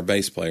with our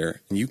bass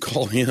player, and you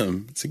call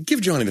him. Say,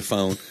 give Johnny the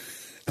phone.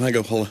 And I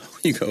go, hello.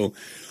 You go,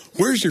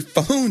 where's your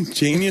phone,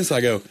 genius?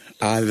 I go,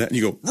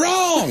 you go,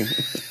 wrong.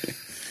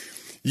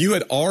 You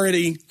had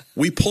already,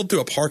 we pulled through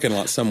a parking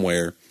lot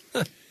somewhere.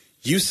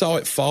 You saw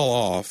it fall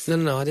off.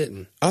 No, I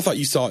didn't. I thought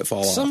you saw it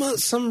fall off.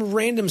 Some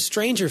random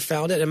stranger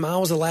found it, and I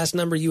was the last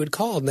number you had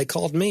called, and they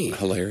called me.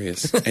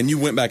 Hilarious. And you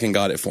went back and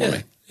got it for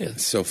me. Yeah.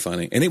 It's so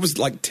funny. And it was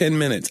like 10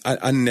 minutes.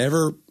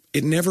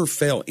 It never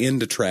fell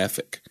into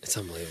traffic. It's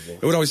unbelievable.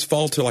 It would always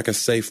fall to like a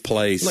safe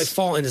place. Like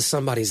fall into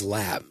somebody's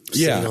lap.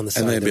 Yeah. On the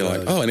side and they'd of the be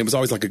road. like, and it was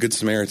always like a good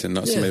Samaritan,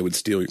 not somebody would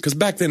steal you. Because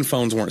back then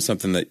phones weren't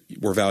something that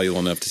were valuable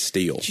enough to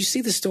steal. Did you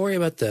see the story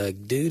about the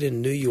dude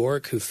in New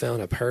York who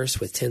found a purse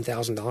with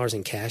 $10,000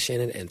 in cash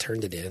in it and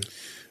turned it in?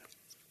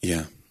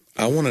 Yeah.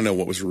 I want to know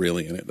what was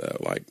really in it, though.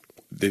 Like,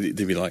 they'd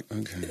be like,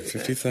 okay,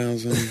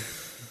 50,000.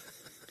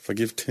 If I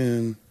give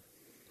 10.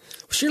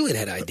 Surely it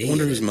had ID. I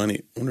wonder whose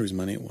money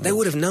it was. They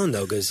would have known,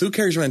 though, because who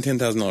carries around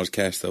 $10,000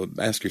 cash, though?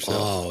 Ask yourself.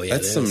 Oh, yeah,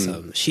 that's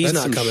some. She's that's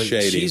not some coming.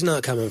 Shady. She's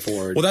not coming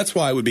forward. Well, that's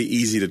why it would be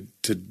easy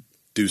to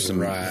do some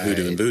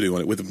voodoo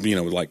on it with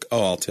like,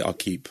 I'll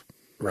keep.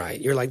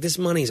 Right. You're like, this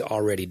money's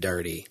already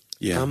dirty.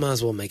 Yeah. I might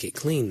as well make it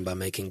clean by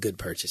making good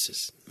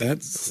purchases.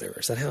 That's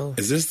Is that how?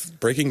 Is this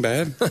Breaking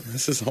Bad?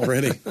 This is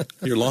already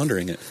you're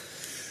laundering it.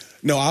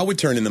 No, I would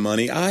turn in the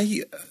money.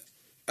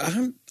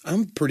 I'm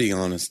pretty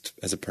honest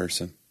as a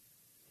person,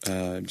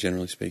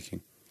 generally speaking.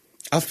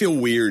 I feel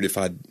weird if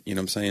I, you know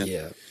what I'm saying?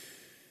 Yeah.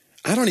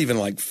 I don't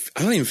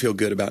even feel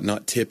good about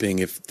not tipping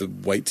if the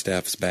wait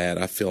staff's bad.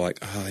 I feel like,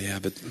 oh yeah,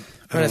 but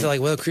I feel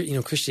like, well,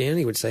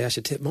 Christianity would say I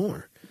should tip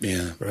more.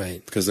 Yeah.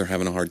 Right. Because they're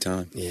having a hard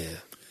time. Yeah.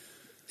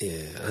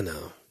 Yeah, I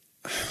know.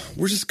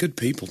 We're just good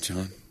people,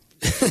 John.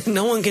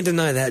 No one can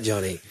deny that,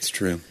 Johnny. It's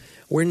true.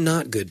 We're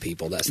not good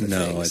people. That's the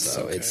thing. No, it's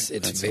okay. It's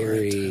That's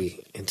very.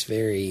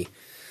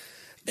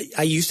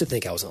 I used to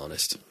think I was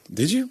honest.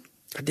 Did you?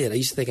 I did. I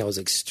used to think I was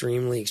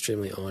extremely,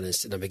 extremely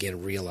honest, and I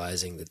began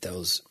realizing that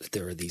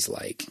there are these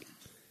like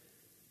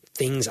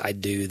things I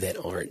do that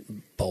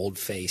aren't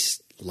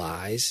bold-faced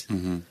lies,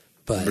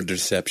 but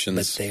deceptions.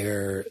 But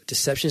they're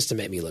deceptions to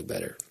make me look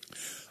better.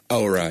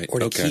 Oh, right. Or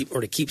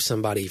to keep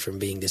somebody from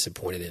being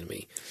disappointed in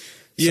me.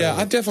 Yeah,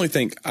 So, I definitely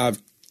think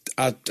I've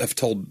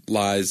told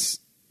lies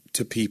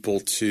to people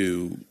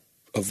to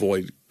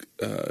avoid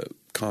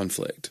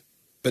conflict,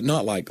 but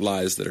not like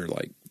lies that are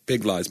like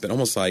big lies, but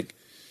almost like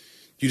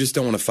you just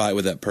don't want to fight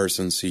with that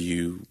person, so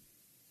you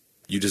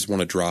just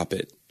want to drop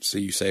it, so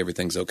you say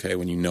everything's okay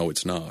when you know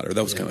it's not, or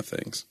those kind of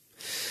things.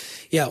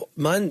 Yeah,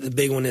 the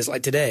big one is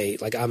like today,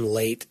 like I'm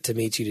late to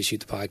meet you to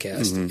shoot the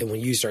podcast, and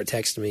when you start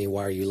texting me,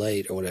 why are you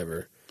late or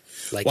whatever.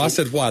 Like, I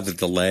said, why the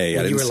delay?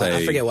 I didn't say.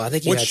 I forget why. I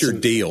think you what's had your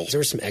deal? There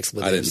were some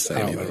expletives. I didn't say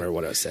don't anything. remember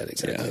what I said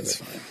exactly. Yeah, that's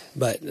fine.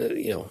 But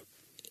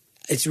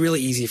it's really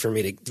easy for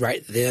me to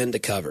right then to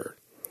cover.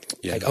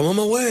 Yeah. Like I'm on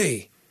my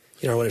way.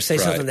 Or say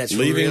something that's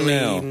Leaving really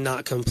now.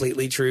 not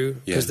completely true.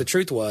 Because the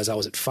truth was, I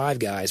was at Five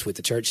Guys with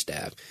the church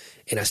staff,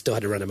 and I still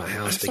had to run to my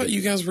house. I thought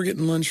you guys were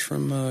getting lunch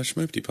from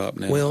Schmoopty Pop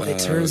now. Well, it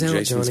turns out,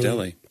 Jason's Johnny,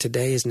 Deli.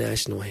 today is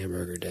National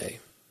Hamburger Day.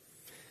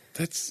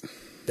 That's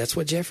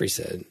what Jeffrey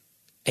said,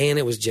 and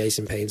it was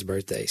Jason Payne's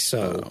birthday.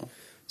 So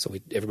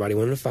everybody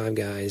went to Five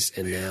Guys,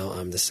 and now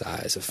I'm the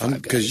size of Five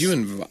Guys. Because you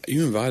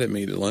invited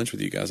me to lunch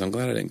with you guys. I'm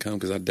glad I didn't come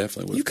because I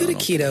definitely would. You could have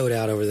ketoed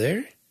out over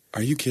there.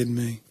 Are you kidding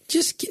me?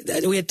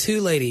 We had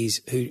two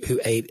ladies who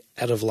ate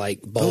out of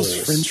like bowls.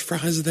 Those French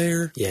fries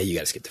there. Yeah, you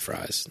got to skip the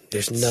fries.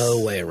 There's no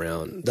way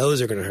around.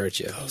 Those are going to hurt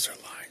you. Those are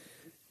lying.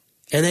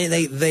 And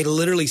they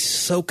literally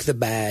soak the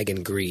bag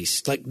in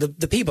grease. Like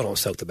the people don't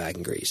soak the bag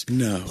in grease.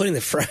 No, putting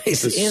the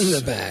fries in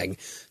the bag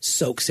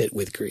soaks it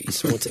with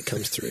grease once it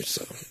comes through.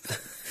 So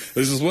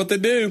this is what they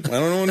do. I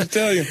don't know what to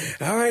tell you.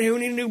 All right, who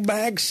need a new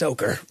bag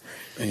soaker?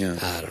 Yeah,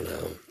 I don't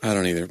know. I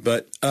don't either.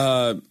 But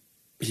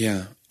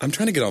yeah. I'm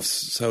trying to get off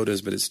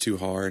sodas, but it's too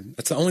hard.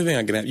 That's the only thing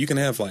I can have. You can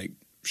have like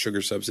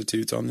sugar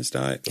substitutes on this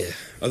diet. Yeah.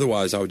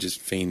 Otherwise, I would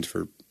just fiend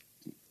for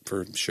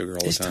sugar all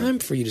the time. It's time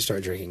for you to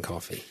start drinking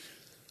coffee.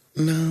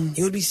 No.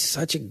 It would be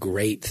such a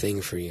great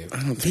thing for you. I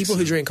don't think People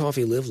so. who drink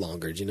coffee live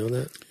longer. Do you know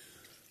that?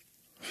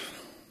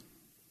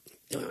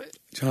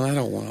 John, I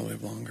don't want to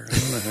live longer. I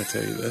don't know how to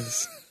tell you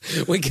this.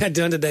 We got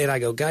done today, and I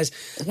go, guys,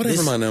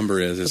 whatever my number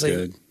is like,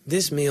 good.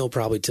 This meal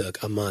probably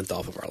took a month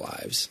off of our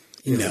lives.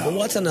 No. But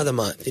what's another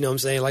month? You know what I'm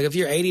saying? Like if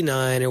you're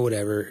 89 or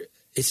whatever,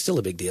 it's still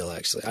a big deal,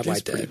 actually. I'd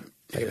like that.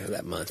 I can have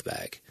that month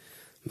back.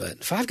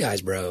 But Five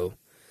Guys, bro,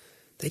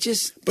 they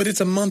just... But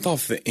it's a month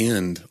off the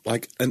end.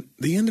 Like,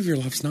 the end of your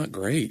life's not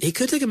great. It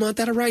could take a month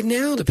out of right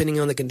now, depending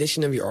on the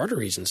condition of your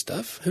arteries and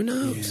stuff. Who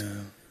knows?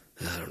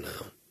 Yeah. I don't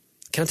know.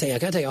 I can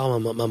take all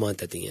my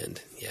month at the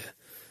end. Yeah.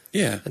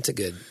 Yeah. That's a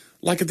good...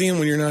 Like at the end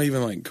when you're not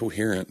even like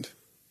coherent.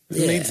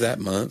 Who needs that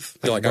month?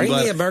 You're like, bring I'm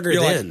glad, me a burger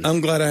then. Like, I'm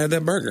glad I had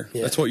that burger.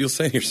 Yeah. That's what you'll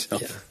say to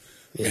yourself.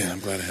 Yeah. Man, I'm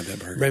glad I had that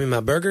burger. Bring me my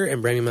burger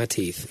and bring me my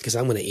teeth because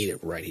I'm going to eat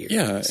it right here.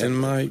 Yeah, So,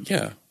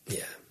 Yeah.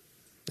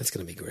 That's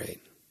going to be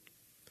great.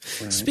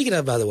 Right. Speaking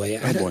of, by the way,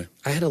 I boy.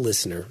 had a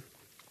listener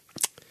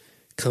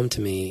come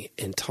to me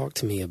and talk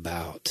to me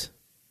about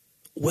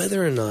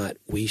whether or not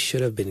we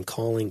should have been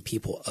calling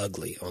people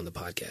ugly on the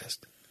podcast.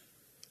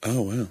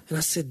 Oh, wow. And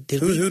I said,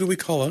 who do we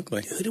call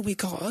ugly? Who do we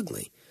call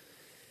ugly?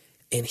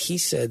 And he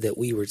said that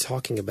we were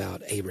talking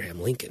about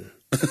Abraham Lincoln.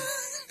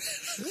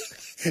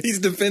 He's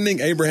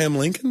defending Abraham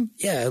Lincoln?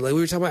 Yeah, like we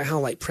were talking about how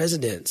like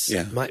presidents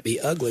might be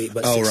ugly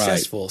but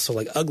successful. Right. So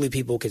like ugly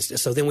people can.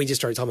 So then we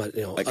just started talking about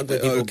like, ugly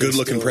people. A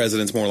good-looking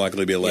president's more likely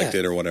to be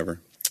elected or whatever.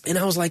 And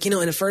I was like, and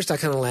at first I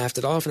kind of laughed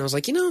it off, and I was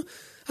like, I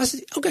said,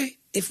 okay,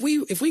 if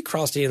we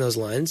crossed any of those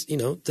lines,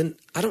 then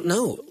I don't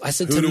know. I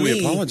said, who do we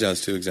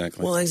apologize to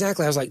exactly? Well,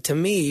 exactly. I was like, to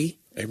me,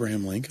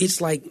 Abraham Lincoln. It's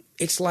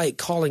like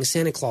calling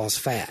Santa Claus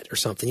fat or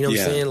something. You know what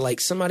I'm saying?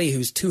 Like somebody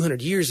who's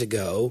 200 years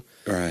ago.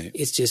 Right.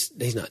 It's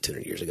just he's not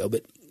 200 years ago,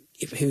 but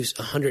who's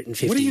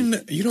 150. What do you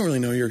know? You don't really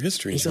know your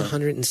history. He's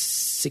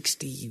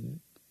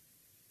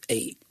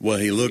 168. Well,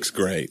 he looks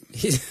great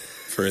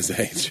for his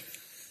age.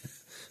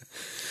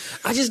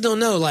 I just don't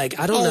know. Like,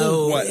 I don't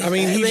know. What? I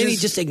mean, maybe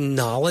just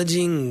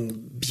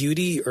acknowledging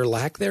beauty or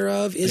lack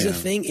thereof is a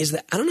thing. Is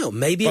that I don't know.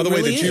 Maybe. By the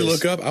way, did you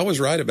look up? I was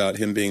right about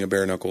him being a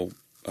bare knuckle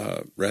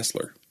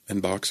wrestler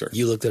and boxer.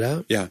 You looked it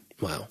out? Yeah.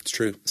 Wow. It's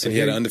true. So and he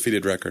had an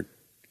undefeated record.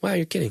 Wow,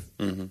 you're kidding.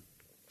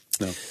 Mm-hmm.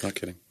 No, not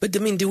kidding. But I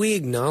mean, do we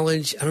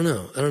acknowledge? I don't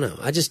know.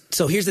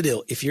 So here's the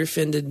deal. If you're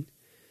offended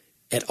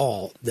at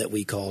all that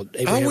we called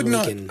Abraham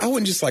Lincoln. I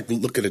wouldn't just like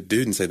look at a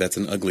dude and say that's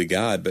an ugly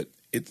guy, but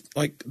it's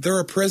like there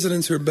are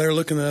presidents who are better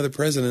looking than other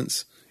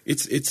presidents.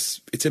 It's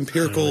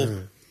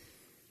empirical,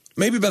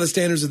 maybe by the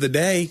standards of the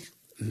day.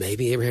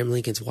 Maybe Abraham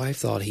Lincoln's wife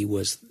thought he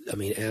was,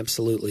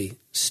 absolutely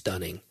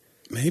stunning.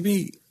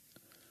 Maybe.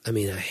 A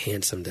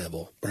handsome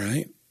devil.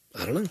 Right?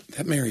 I don't know.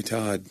 That Mary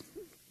Todd.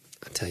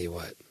 I'll tell you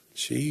what.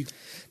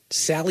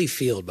 Sally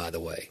Field, by the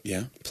way.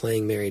 Yeah.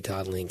 Playing Mary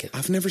Todd Lincoln.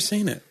 I've never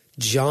seen it.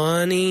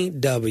 Johnny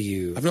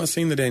W. I've not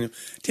seen the Daniel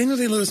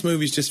Day-Lewis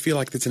movies. Just feel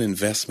like it's an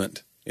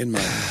investment in my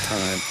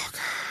time.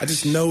 I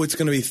just know it's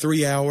going to be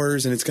 3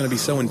 hours and it's going to be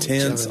so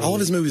intense. Johnny. All of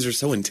his movies are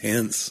so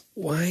intense.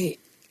 Why?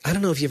 I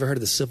don't know if you ever heard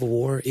of the Civil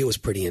War. It was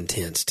pretty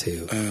intense,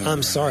 too.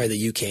 I'm sorry that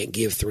you can't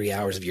give 3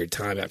 hours of your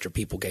time after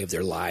people gave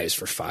their lives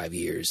for 5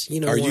 years. You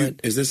know what?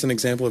 Is this an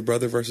example of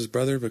brother versus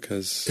brother?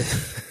 Because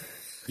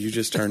you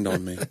just turned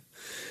on me.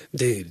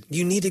 Dude,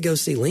 you need to go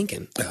see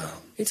Lincoln.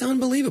 It's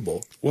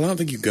unbelievable. Well, I don't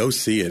think you go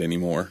see it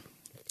anymore.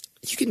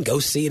 You can go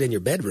see it in your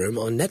bedroom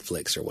on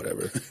Netflix or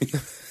whatever.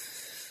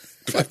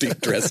 Do I have to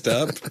get dressed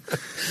up?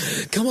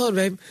 Come on,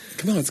 babe.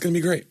 Come on, it's going to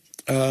be great.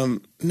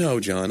 No,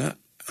 John,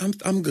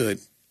 I'm good.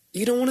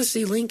 You don't want to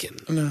see Lincoln?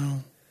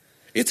 No.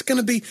 It's going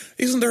to be,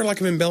 isn't there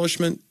like an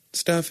embellishment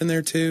stuff in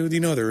there too? You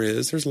know there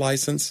is. There's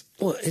license.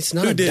 Well, it's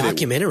not a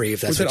documentary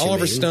if that's what you mean. Was it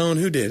Oliver Stone?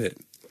 Who did it?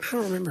 I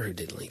don't remember who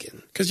did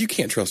Lincoln. Because you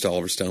can't trust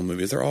Oliver Stone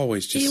movies. They're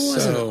always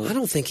just I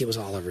don't think it was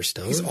Oliver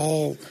Stone. He's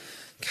all...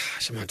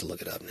 Gosh, I'm going to have to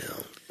look it up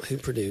now. Who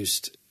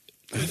produced...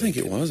 I think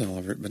it was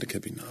Oliver, but it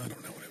could be not. I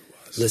don't know what it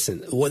was.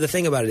 Listen, the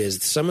thing about it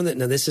is, some of the...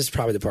 Now, this is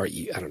probably the part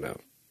I don't know.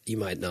 You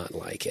might not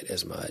like it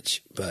as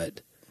much, but...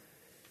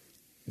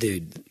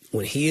 Dude,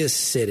 when he is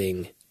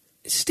sitting...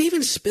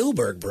 Steven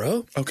Spielberg,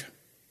 bro. Okay.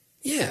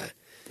 Yeah.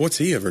 What's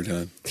he ever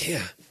done?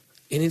 Yeah.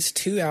 And it's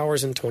 2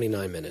 hours and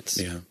 29 minutes.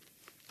 Yeah.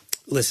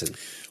 Listen...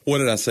 What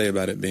did I say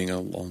about it being a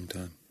long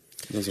time?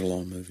 Those are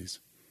long movies.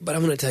 But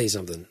I'm going to tell you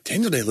something.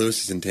 Daniel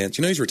Day-Lewis is intense.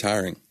 You know he's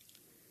retiring.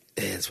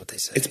 Yeah, that's what they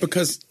say. It's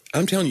because,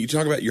 I'm telling you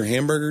talk about your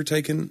hamburger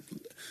taking,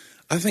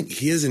 I think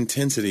his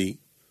intensity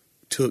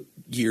took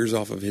years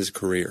off of his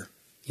career.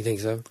 You think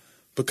so?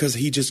 Because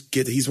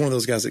he's one of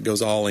those guys that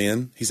goes all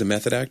in. He's a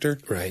method actor.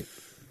 Right.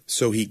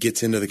 So he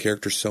gets into the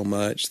character so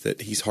much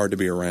that he's hard to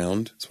be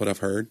around. That's what I've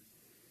heard.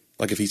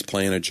 Like if he's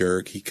playing a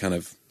jerk, he kind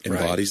of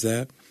embodies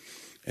that.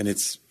 And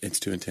it's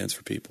too intense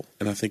for people.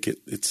 And I think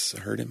it's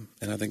hurt him.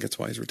 And I think that's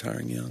why he's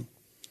retiring young.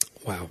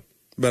 Wow.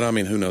 But,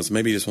 who knows?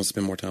 Maybe he just wants to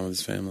spend more time with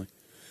his family.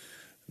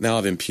 Now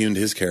I've impugned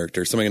his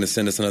character. Somebody going to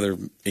send us another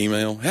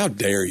email? How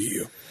dare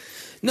you?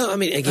 No,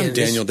 again... I'm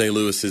Daniel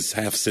Day-Lewis's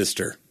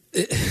half-sister.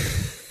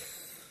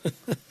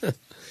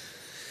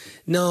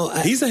 No.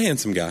 He's a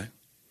handsome guy.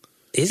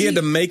 He had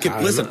to make it...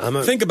 Listen,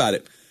 think about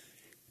it.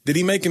 Did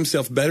he make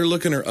himself better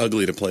looking or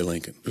ugly to play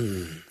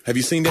Lincoln? Have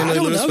you seen Daniel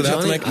Day-Lewis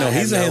without the makeup? No,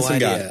 he's a handsome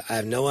guy. I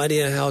have no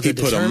idea how to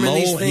determine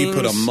these things. He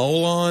put a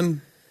mole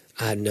on.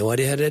 I had no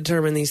idea how to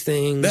determine these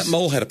things. That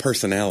mole had a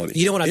personality.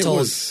 You know what I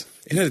told...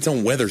 It had its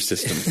own weather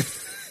system.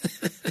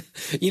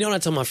 You know what I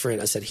told my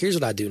friend? I said, here's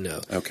what I do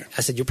know. Okay.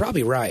 I said, you're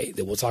probably right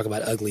that we'll talk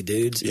about ugly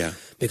dudes. Yeah.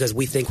 Because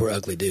we think we're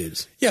ugly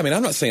dudes. Yeah,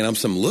 I'm not saying I'm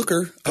some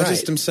looker. I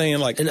just am saying,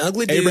 like, an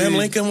ugly dude, Abraham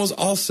Lincoln was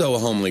also a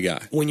homely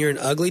guy. When you're an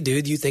ugly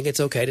dude, you think it's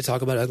okay to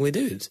talk about ugly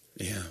dudes.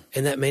 Yeah.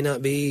 And that may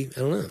not be, I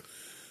don't know.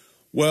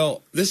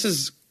 Well, this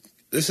is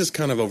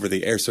kind of over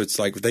the air, so it's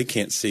like they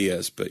can't see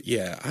us. But,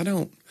 yeah,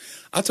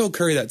 I told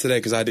Curry that today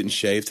because I didn't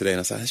shave today, and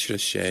I said, I should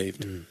have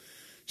shaved.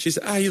 She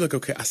said, you look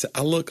okay. I said,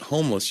 I look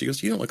homeless. She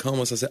goes, you don't look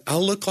homeless. I said, I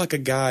look like a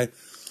guy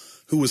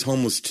who was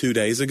homeless 2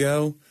 days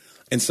ago,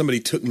 and somebody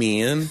took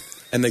me in,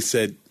 and they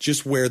said,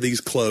 just wear these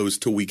clothes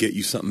till we get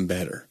you something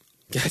better.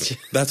 Gotcha.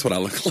 That's what I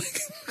look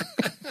like.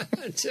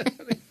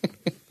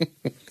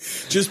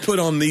 Just put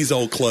on these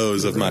old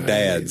clothes of my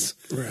dad's.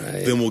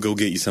 Right. Then we'll go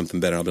get you something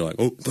better. I'll be like,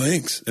 oh,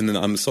 thanks. And then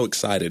I'm so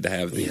excited to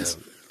have these.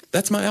 Yeah.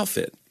 That's my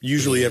outfit,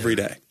 usually every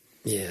day.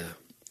 Yeah.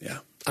 Yeah.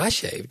 I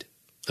shaved.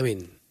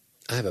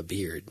 I have a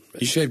beard.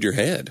 You shaved your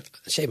head?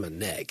 I shaved my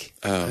neck.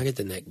 Oh. I get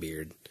the neck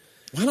beard.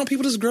 Why don't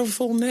people just grow a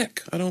full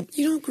neck?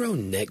 You don't grow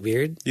neck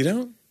beard. You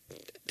don't?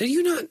 Do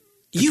you not?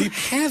 You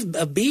have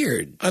a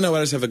beard. I know.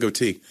 I just have a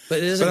goatee. But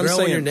it doesn't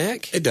grow on your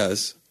neck? It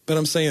does. But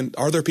I'm saying,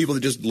 are there people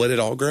that just let it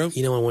all grow?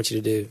 You know what I want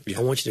you to do? Yeah.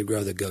 I want you to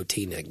grow the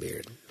goatee neck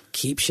beard.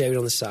 Keep shaving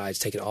on the sides.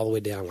 Take it all the way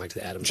down like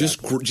the Adams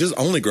apple. Just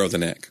only grow the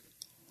neck.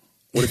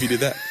 What if you did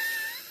that?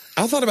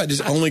 I thought about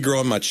just only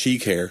growing my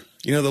cheek hair.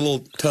 You know the little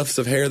tufts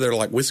of hair that are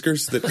like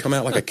whiskers that come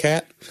out like a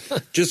cat?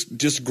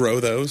 Just grow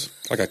those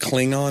like a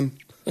Klingon.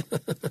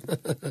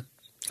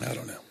 I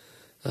don't know.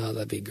 Oh,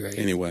 that'd be great.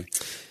 Anyway,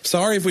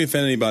 sorry if we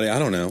offend anybody. I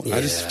don't know.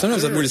 Yeah.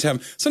 Sometimes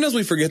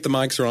we forget the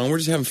mics are on. We're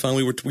just having fun.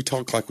 We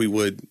talk like we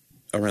would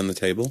around the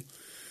table,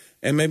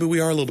 and maybe we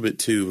are a little bit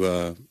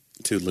too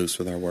loose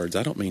with our words.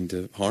 I don't mean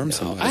to harm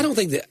somebody. I don't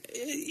think that.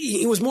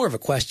 It was more of a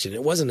question.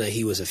 It wasn't that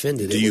he was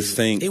offended. Do you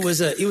think it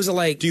was a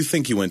like? Do you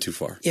think you went too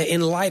far? Yeah,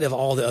 in light of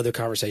all the other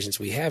conversations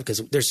we have, because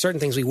there's certain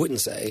things we wouldn't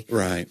say.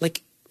 Right.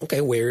 Like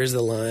okay, where is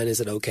the line?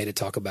 Is it okay to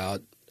talk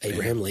about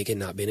Abraham Lincoln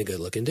not being a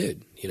good-looking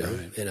dude? You know,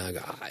 Right.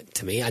 And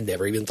to me, I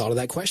never even thought of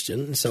that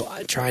question. So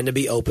I'm trying to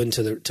be open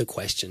to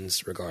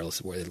questions, regardless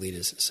of where they lead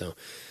us. So,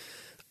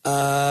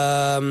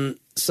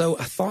 so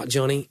I thought,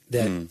 Johnny,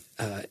 that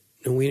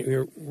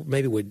we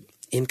maybe would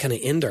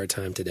end our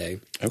time today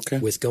Okay.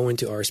 with going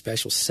to our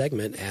special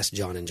segment, Ask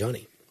John and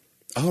Johnny.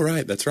 All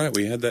right, that's right.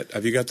 We had that.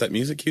 Have you got that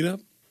music queued up?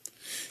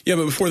 Yeah,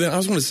 but before then, I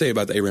was going to say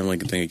about the Abraham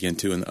Lincoln thing again,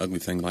 too, and the ugly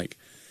thing. Like,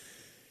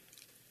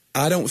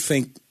 I don't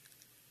think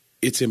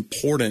it's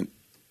important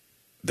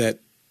that,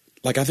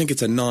 like, I think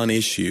it's a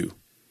non-issue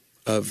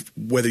of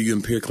whether you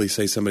empirically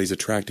say somebody's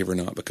attractive or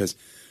not, because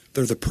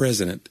they're the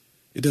president.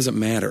 It doesn't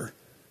matter.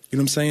 You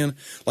know what I'm saying?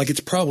 Like,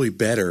 it's probably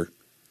better.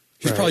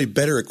 He's Right. probably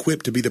better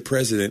equipped to be the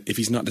president if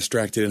he's not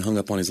distracted and hung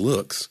up on his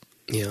looks.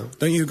 Yeah.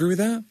 Don't you agree with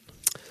that?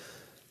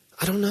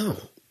 I don't know.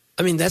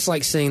 I mean, that's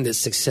like saying that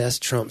success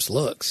trumps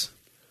looks.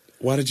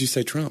 Why did you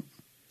say Trump?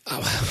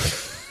 That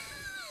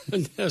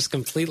was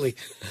completely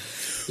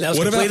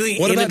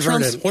What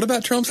inadvertent.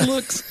 about Trump's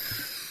looks?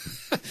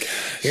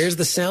 Here's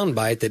the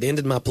soundbite that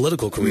ended my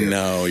political career.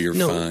 No, you're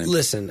fine.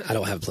 Listen, I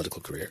don't have a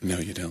political career. No,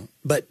 you don't.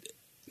 But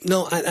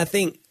no, I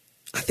think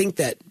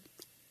that.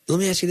 Let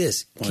me ask you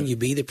this: What? Can you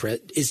be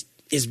the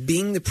is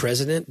being the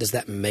president? Does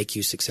that make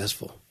you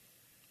successful?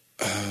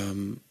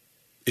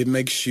 It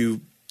makes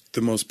you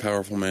the most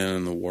powerful man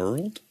in the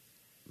world.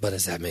 But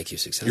does that make you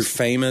successful? You're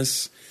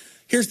famous.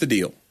 Here's the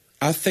deal.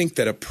 I think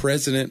that a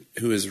president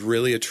who is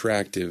really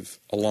attractive,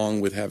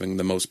 along with having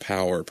the most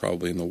power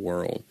probably in the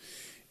world,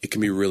 it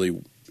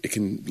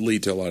can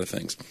lead to a lot of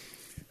things.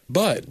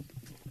 But,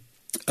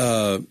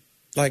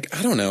 like,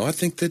 I don't know. I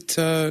think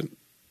that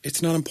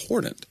it's not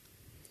important.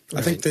 Right.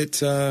 I think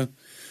that,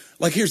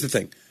 like, here's the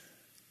thing.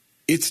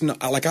 It's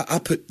not like I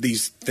put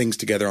these things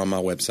together on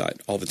my website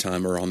all the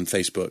time or on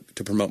Facebook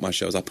to promote my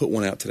shows. I put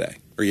one out today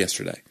or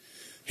yesterday.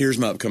 Here's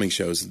my upcoming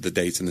shows, the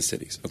dates and the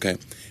cities, okay?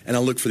 And I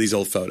look for these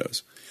old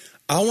photos.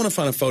 I want to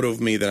find a photo of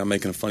me that I'm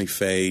making a funny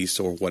face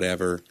or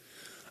whatever.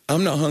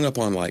 I'm not hung up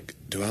on, like,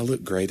 do I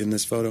look great in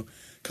this photo?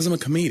 Because I'm a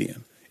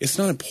comedian. It's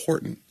not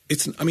important.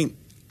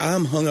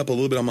 I'm hung up a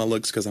little bit on my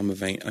looks because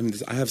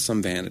I have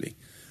some vanity.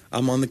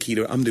 I'm on the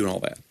keto. I'm doing all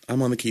that.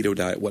 I'm on the keto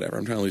diet, whatever.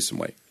 I'm trying to lose some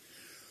weight.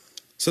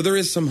 So there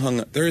is some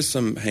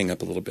hang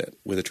up a little bit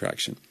with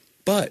attraction.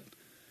 But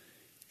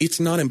it's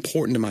not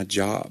important to my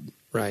job.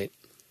 Right.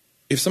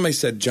 If somebody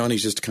said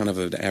Johnny's just kind of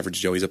an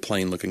average Joe, he's a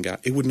plain-looking guy,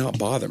 it would not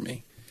bother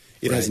me.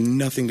 It has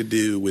nothing to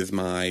do with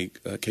my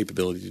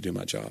capability to do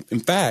my job.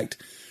 In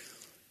fact,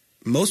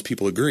 most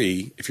people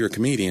agree, if you're a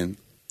comedian,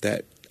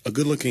 that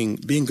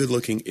being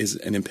good-looking is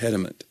an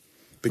impediment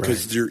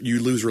because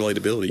you lose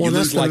relatability. Well, you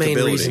that's lose the main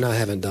likability. reason I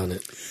haven't done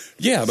it.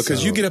 Yeah,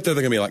 because you get up there,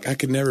 they're going to be like, I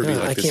could never be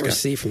like I this can't guy.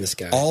 receive from this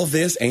guy. All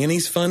this, and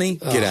he's funny?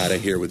 Get out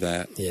of here with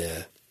that.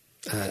 Yeah.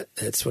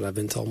 That's what I've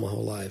been told my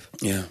whole life.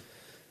 Yeah.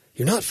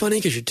 You're not funny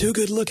because you're too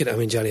good looking. I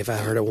mean, Johnny, if I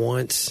heard it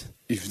once,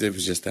 It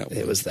was just that one.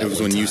 it was that It was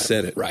one when you time.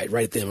 said it.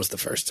 Right then was the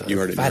first time. You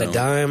heard it If in I had your a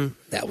dime,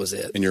 that was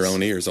it. In your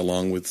own ears,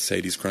 along with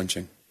Sadie's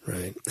crunching.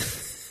 Right.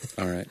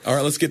 All right,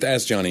 let's get to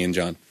Ask Johnny and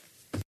John.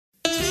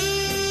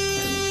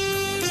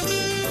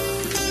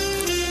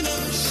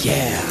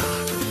 Yeah.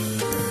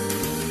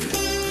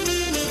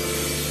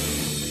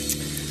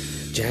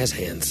 Jazz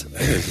hands.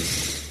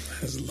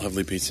 That's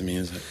lovely pizza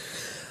music.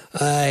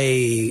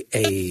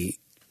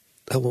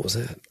 What was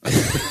that?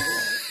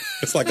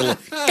 It's like a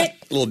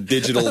little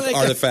digital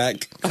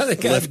artifact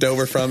left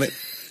over from it.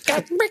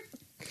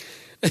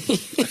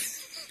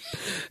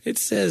 It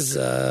says,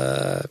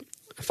 I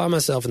find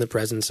myself in the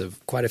presence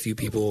of quite a few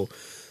people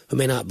who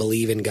may not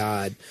believe in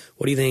God.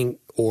 What do you think,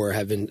 or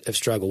have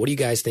struggled? What do you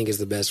guys think is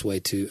the best way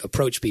to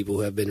approach people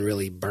who have been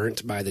really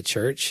burnt by the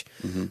church,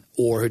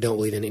 or who don't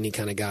believe in any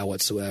kind of God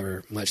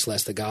whatsoever, much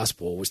less the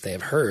gospel, which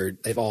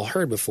they've all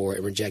heard before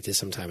and rejected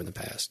sometime in the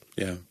past?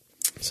 Yeah.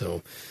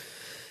 So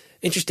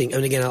interesting.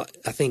 And again,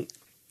 I think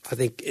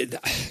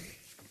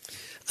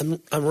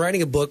I'm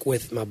writing a book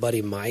with my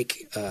buddy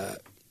Mike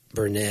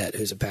Burnett,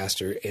 who's a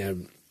pastor,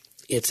 and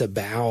it's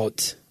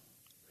about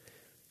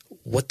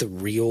what the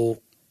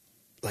real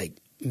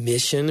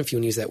mission, if you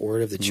want to use that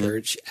word, of the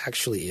church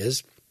actually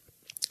is.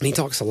 And he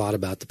talks a lot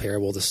about the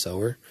parable of the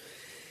sower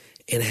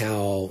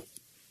and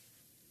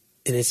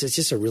it's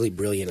just a really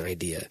brilliant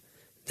idea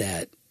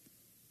that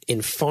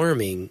in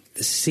farming,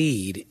 the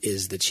seed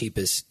is the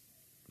cheapest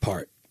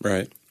part.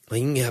 Right. You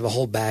can have a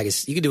whole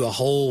you could do a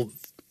whole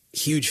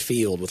huge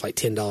field with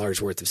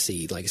 $10 worth of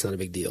seed. It's not a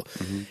big deal.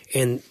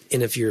 And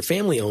if you're a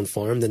family-owned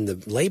farm, then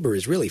the labor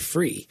is really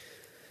free.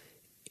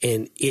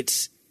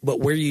 But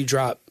where you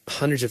drop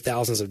hundreds of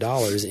thousands of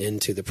dollars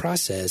into the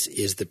process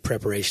is the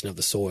preparation of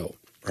the soil.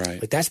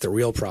 Right. That's the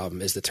real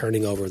problem, is the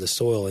turning over of the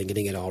soil and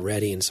getting it all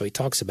ready. And so he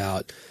talks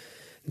about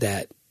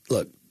that.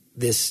 Look,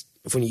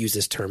 when you use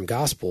this term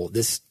gospel,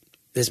 this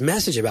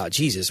message about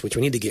Jesus, which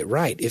we need to get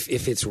right.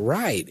 If it's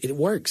right, it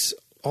works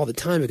all the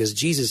time because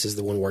Jesus is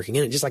the one working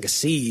in it. Just like a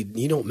seed,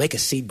 you don't make a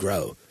seed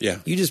grow. Yeah.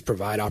 You just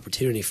provide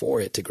opportunity for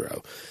it to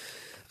grow.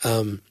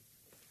 And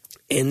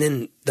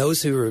then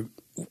those who are,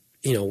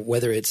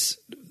 whether it's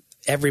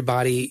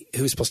everybody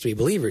who's supposed to be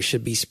believers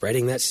should be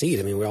spreading that seed.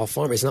 I mean, we're all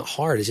farmers. It's not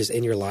hard. It's just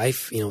in your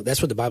life.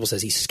 That's what the Bible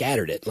says. He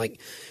scattered it. Like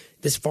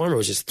this farmer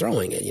was just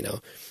throwing it,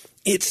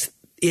 It's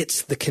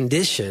the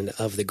condition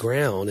of the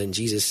ground. And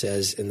Jesus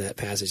says in that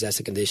passage, that's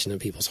the condition of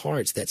people's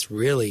hearts. That's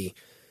really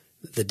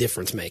the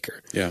difference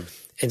maker. Yeah.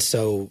 And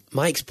so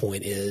Mike's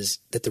point is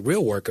that the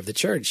real work of the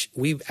church,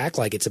 we act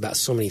like it's about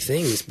so many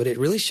things, but it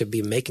really should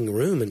be making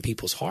room in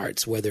people's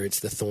hearts, whether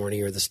it's the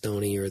thorny or the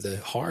stony or the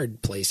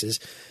hard places,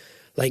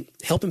 like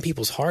helping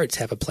people's hearts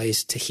have a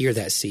place to hear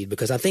that seed.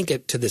 Because I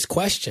think to this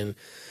question,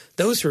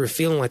 those who are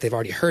feeling like they've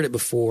already heard it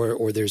before,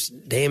 or there's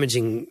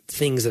damaging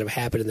things that have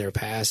happened in their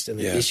past and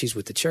the issues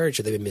with the church,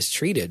 or they've been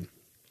mistreated,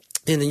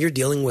 and then you're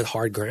dealing with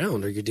hard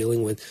ground, or you're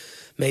dealing with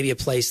maybe a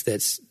place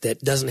that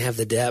doesn't have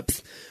the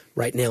depth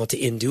right now to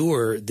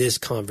endure this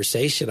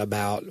conversation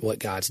about what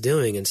God's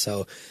doing. And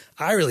so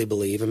I really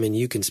believe,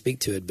 you can speak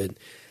to it, but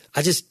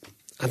I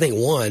think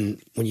one,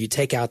 when you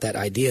take out that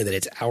idea that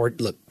it's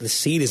the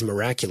seed is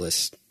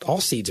miraculous.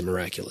 All seeds are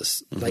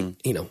miraculous.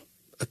 Mm-hmm. Like,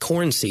 a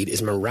corn seed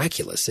is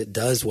miraculous. It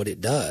does what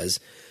it does.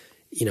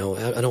 No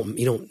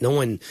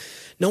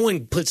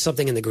one puts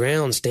something in the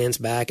ground, stands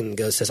back and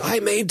says, I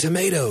made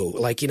tomato.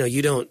 Like, you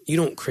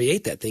don't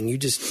create that thing. You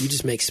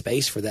just make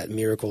space for that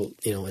miracle,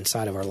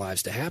 inside of our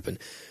lives to happen.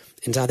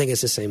 And so I think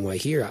it's the same way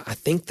here. I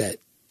think that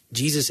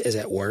Jesus is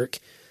at work.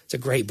 It's a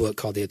great book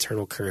called The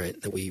Eternal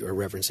Current that we are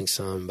referencing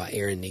some by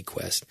Aaron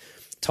Niequist,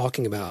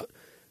 talking about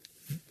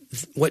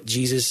what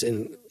Jesus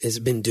has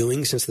been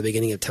doing since the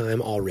beginning of time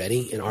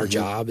already. And our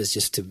job is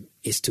just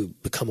to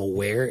become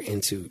aware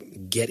and to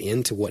get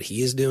into what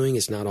he is doing.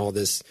 It's not all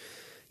this.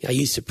 I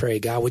used to pray,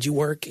 God, would you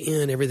work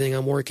in everything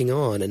I'm working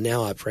on? And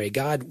now I pray,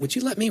 God, would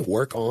you let me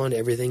work on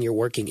everything you're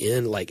working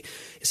in? Like,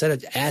 instead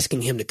of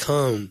asking him to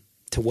come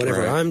to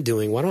whatever I'm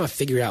doing, why don't I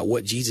figure out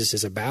what Jesus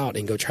is about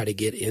and go try to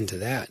get into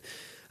that?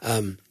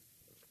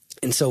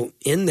 And so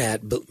in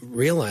that, but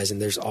realizing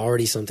there's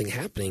already something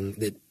happening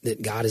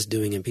that God is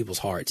doing in people's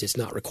hearts. It's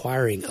not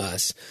requiring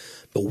us,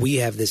 but we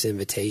have this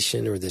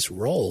invitation or this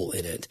role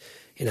in it.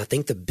 And I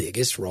think the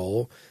biggest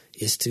role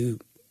is to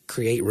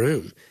create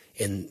room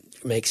and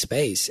make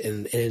space.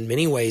 And in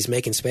many ways,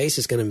 making space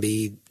is going to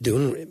be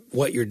doing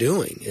what you're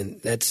doing.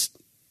 And that's,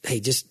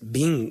 just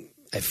being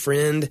a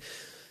friend,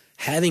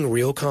 having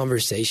real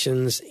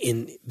conversations,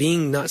 and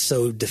being not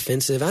so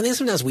defensive. I think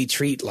sometimes we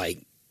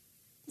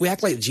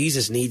act like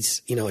Jesus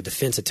needs, a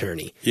defense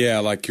attorney. Yeah,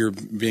 like you're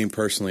being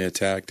personally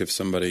attacked if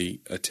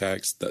somebody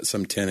attacks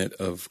some tenet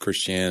of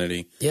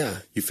Christianity. Yeah.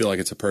 You feel like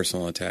it's a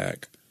personal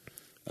attack.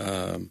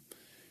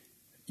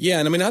 Yeah,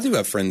 and I do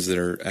have friends that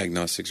are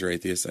agnostics or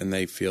atheists, and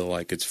they feel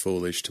like it's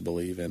foolish to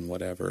believe in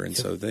whatever. And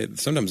so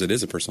sometimes it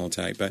is a personal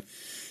attack. But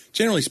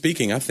generally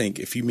speaking, I think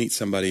if you meet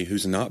somebody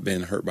who's not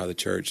been hurt by the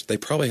church, they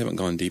probably haven't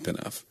gone deep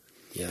enough.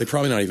 Yeah. They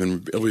probably not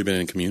even really been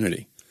in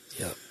community.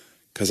 Yeah.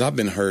 Because I've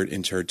been hurt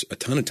in church a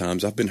ton of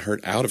times. I've been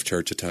hurt out of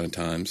church a ton of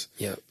times.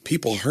 Yeah.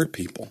 People hurt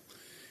people.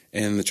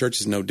 And the church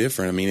is no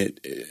different.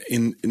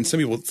 And some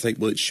people think,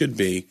 well, it should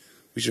be.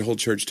 We should hold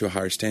church to a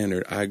higher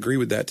standard. I agree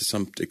with that to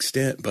some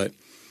extent, but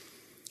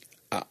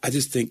I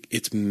just think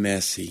it's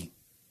messy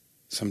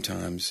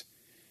sometimes.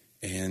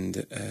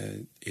 And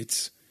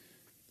it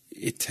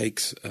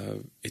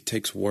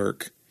takes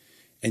work.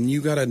 And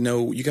you got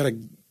to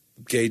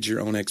gauge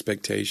your own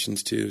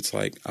expectations too. It's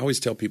like, I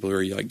always tell people who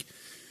are like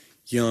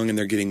young and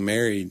they're getting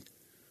married,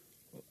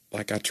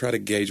 like I try to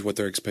gauge what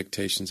their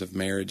expectations of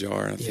marriage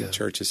are. And I think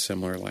church is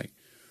similar. Like,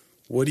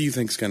 what do you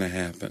think's going to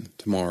happen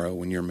tomorrow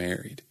when you're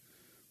married?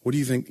 What do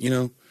you think,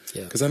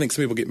 because I think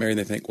some people get married and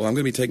they think, well, I'm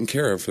going to be taken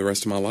care of for the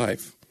rest of my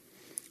life,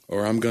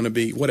 or I'm going to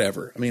be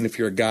whatever. If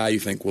you're a guy, you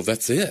think, well,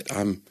 that's it.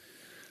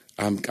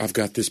 I've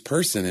got this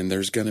person and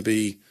there's going to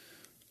be,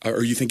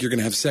 or you think you're going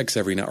to have sex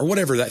every night or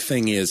whatever that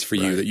thing is for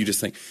you that you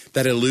just think,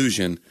 that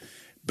illusion.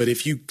 But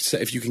if you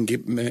can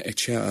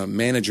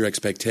manage your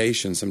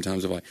expectations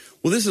sometimes of like,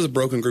 well, this is a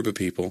broken group of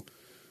people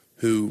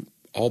who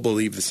all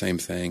believe the same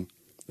thing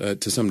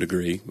to some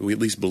degree. We at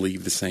least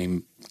believe the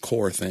same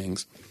core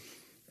things.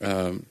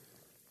 And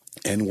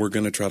we're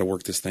going to try to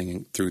work this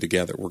thing through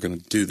together. We're going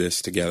to do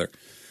this together.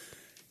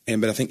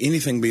 But I think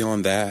anything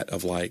beyond that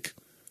of like,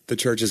 the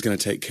church is going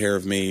to take care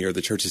of me, or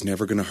the church is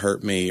never going to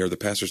hurt me, or the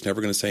pastor's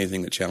never going to say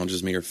anything that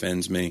challenges me or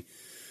offends me.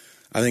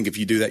 I think if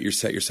you do that, you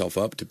set yourself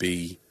up to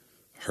be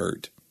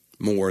hurt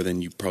more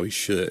than you probably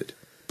should.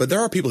 But there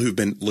are people who've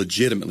been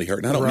legitimately hurt,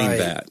 and I don't mean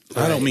that.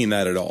 I don't mean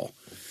that at all.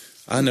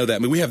 I know that.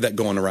 We have that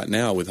going on right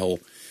now with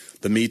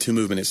the Me Too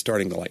movement is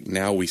starting to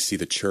now we see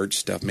the church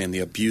stuff, man, the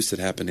abuse that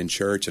happened in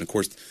church. And of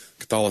course,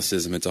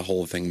 Catholicism, it's a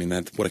whole thing.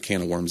 That's what a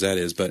can of worms that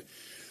is. But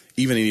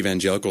even in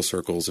evangelical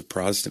circles of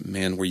Protestant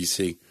men, where you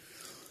see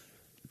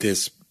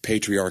this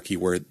patriarchy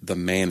where the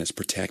man is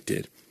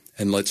protected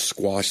and let's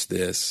squash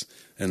this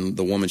and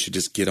the woman should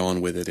just get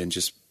on with it and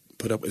just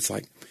put up. It's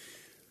like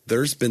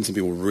there's been some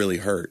people really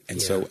hurt. And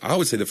so I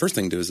would say the first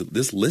thing to do is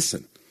just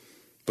listen,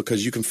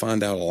 because you can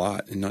find out a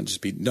lot and not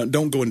just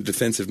don't go into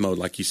defensive mode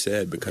like you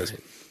said, because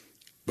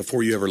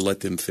before you ever let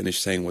them finish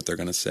saying what they're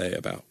going to say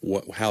about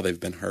how they've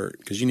been hurt,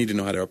 because you need to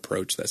know how to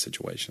approach that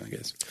situation, I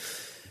guess.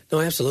 No,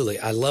 absolutely.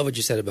 I love what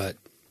you said about,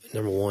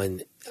 number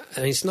one,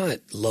 I mean, it's not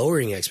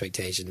lowering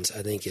expectations.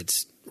 I think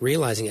it's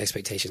realizing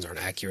expectations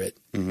aren't accurate,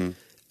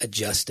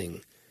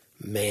 adjusting,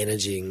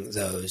 managing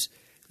those.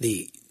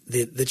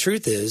 The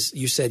truth is,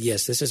 you said,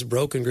 yes, this is a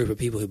broken group of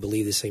people who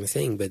believe the same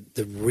thing, but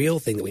the real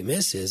thing that we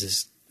miss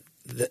is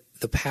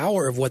the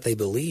power of what they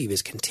believe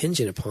is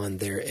contingent upon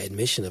their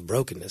admission of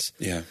brokenness.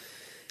 Yeah.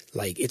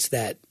 Like it's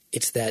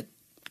that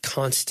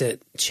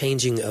constant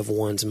changing of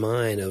one's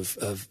mind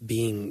of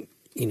being,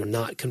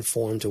 not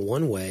conformed to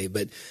one way,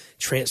 but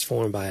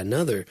transformed by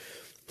another.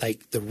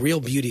 Like the real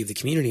beauty of the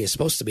community is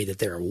supposed to be that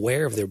they're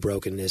aware of their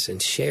brokenness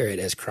and share it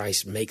as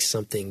Christ makes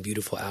something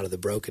beautiful out of the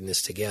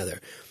brokenness together.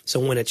 So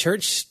when a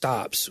church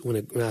stops,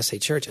 when I say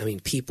church, I mean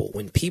people.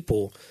 When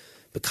people,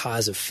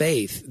 because of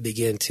faith,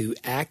 begin to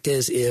act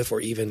as if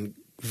or even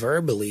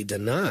verbally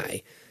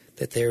deny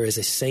that there is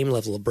a same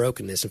level of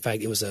brokenness. In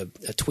fact, it was a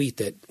tweet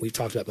that we've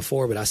talked about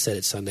before, but I said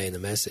it Sunday in the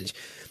message.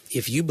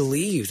 If you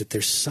believe that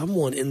there's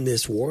someone in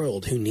this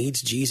world who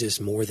needs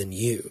Jesus more than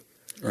you,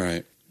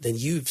 right, then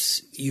you've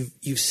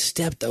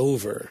stepped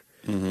over,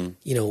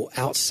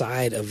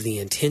 outside of the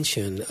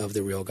intention of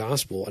the real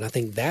gospel. And I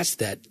think that's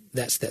that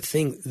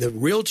thing. The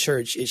real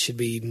church, it should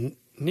be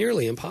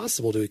nearly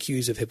impossible to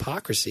accuse of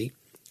hypocrisy,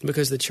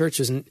 because the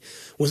church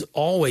was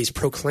always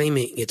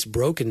proclaiming its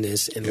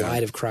brokenness in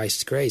light of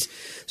Christ's grace.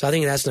 So I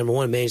think that's number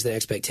one, manage that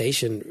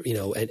expectation,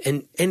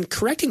 and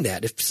correcting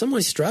that. If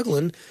someone's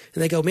struggling and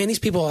they go, man, these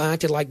people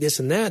acted like this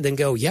and that, then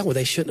go, yeah, well,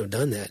 they shouldn't have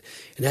done that.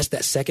 And that's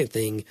that second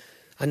thing.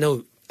 I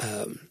know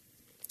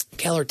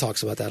Keller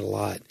talks about that a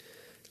lot.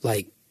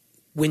 Like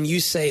when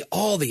you say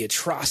all the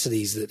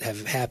atrocities that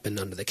have happened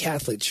under the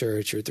Catholic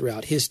Church or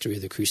throughout history,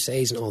 the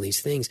Crusades and all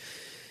these things,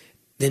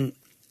 then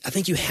I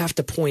think you have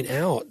to point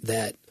out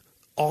that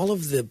all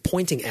of the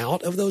pointing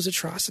out of those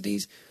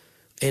atrocities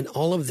and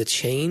all of the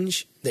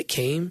change that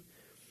came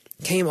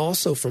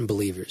also from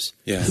believers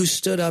who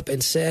stood up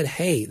and said,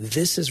 hey,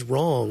 this is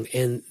wrong.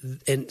 And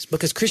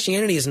because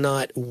Christianity is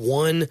not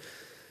one,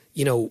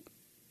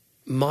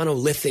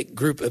 monolithic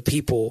group of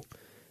people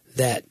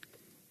that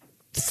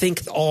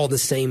think all the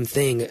same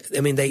thing.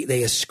 I mean,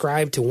 they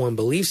ascribe to one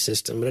belief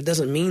system, but it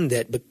doesn't mean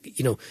that,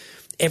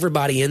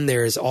 everybody in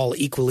there is all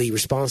equally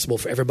responsible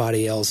for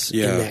everybody else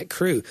in that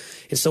crew.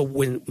 And so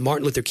when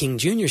Martin Luther King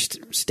Jr.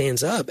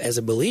 stands up as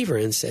a believer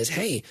and says,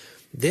 hey,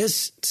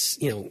 this,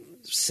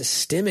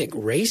 systemic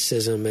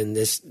racism and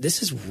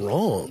this is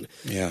wrong.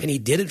 Yeah. And he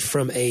did it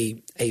from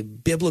a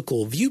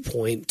biblical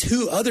viewpoint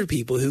to other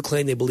people who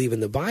claim they believe in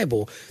the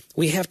Bible.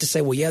 We have to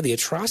say, well, yeah, the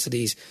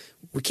atrocities,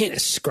 we can't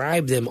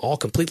ascribe them all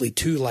completely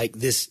to like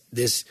this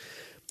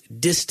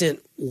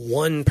distant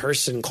one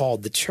person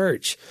called the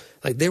church.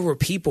 Like there were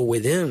people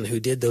within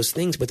who did those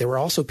things, but there were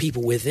also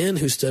people within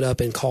who stood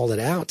up and called it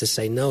out to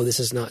say, no, this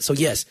is not. So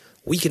yes,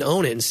 we can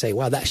own it and say,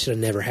 wow, that should have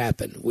never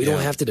happened. We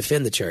don't have to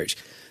defend the church.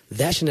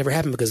 That should never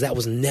happen because that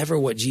was never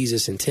what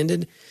Jesus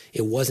intended.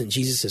 It wasn't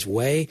Jesus'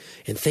 way.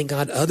 And thank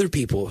God other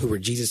people who were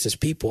Jesus'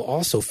 people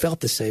also felt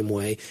the same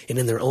way and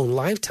in their own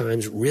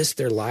lifetimes risked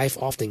their life,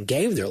 often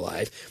gave their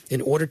life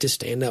in order to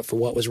stand up for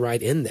what was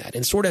right in that.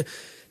 And sort of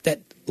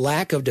that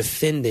lack of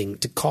defending,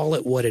 to call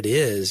it what it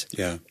is.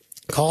 Yeah.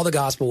 Call the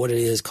gospel what it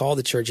is, call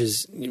the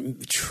church's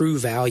true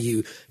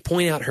value,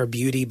 point out her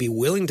beauty, be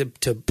willing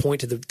to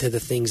point to the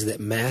things that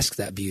mask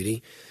that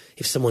beauty.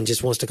 If someone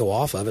just wants to go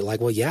off of it,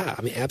 like, well, yeah,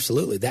 I mean,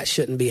 absolutely. That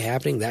shouldn't be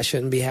happening. That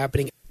shouldn't be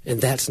happening. And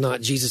that's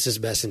not Jesus'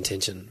 best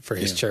intention for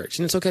his church.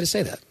 And it's okay to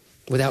say that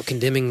without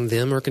condemning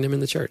them or condemning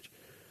the church.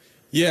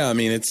 Yeah, I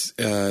mean, it's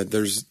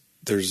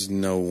there's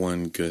no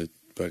one good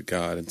but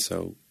God. And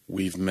so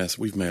we've made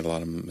a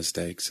lot of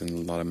mistakes and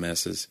a lot of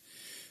messes.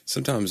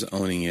 Sometimes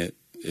owning it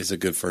is a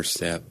good first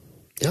step.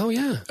 Oh,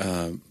 yeah.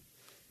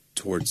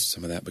 Towards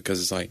some of that, because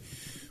it's like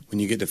when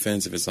you get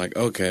defensive, it's like,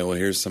 okay, well,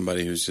 here's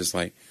somebody who's just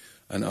like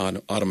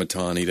an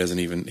automaton.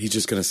 He's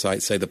just going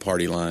to say the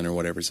party line or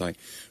whatever. It's like,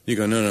 you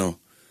go, no,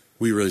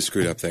 we really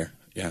screwed up there.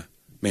 Yeah.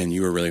 Man,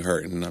 you were really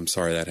hurt, and I'm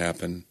sorry that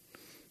happened.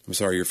 I'm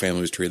sorry your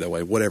family was treated that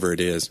way, whatever it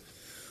is.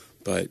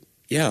 But,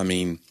 yeah, I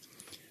mean,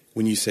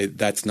 when you say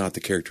that's not the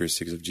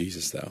characteristics of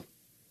Jesus, though.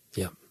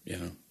 Yeah.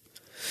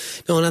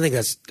 No, and I think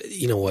that's,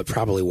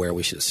 probably where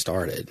we should have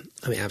started.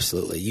 I mean,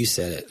 absolutely. You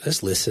said it.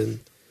 Let's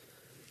listen.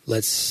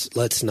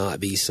 Let's not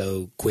be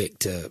so quick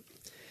to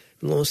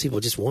 – most people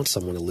just want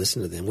someone to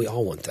listen to them. We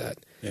all want that.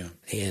 Yeah.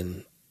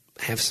 And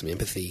have some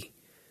empathy,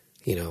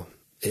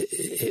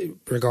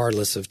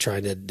 regardless of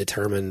trying to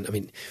determine – I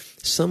mean,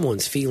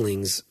 someone's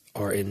feelings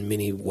are in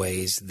many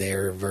ways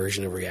their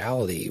version of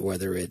reality,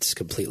 whether it's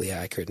completely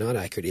accurate, not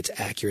accurate. It's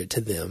accurate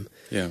to them.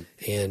 Yeah.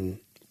 And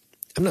 –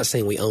 I'm not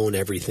saying we own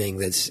everything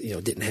that's,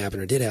 didn't happen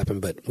or did happen,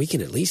 but we can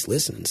at least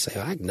listen and say,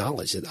 I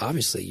acknowledge that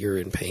obviously you're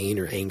in pain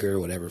or anger or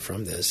whatever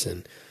from this.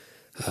 And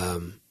I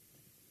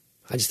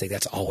just think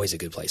that's always a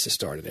good place to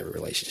start in every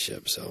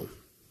relationship. So,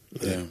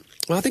 yeah.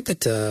 Well, I think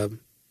that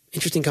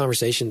interesting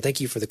conversation.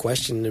 Thank you for the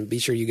question, and be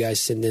sure you guys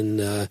send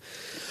in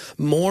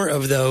more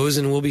of those,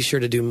 and we'll be sure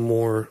to do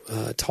more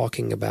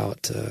talking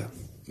about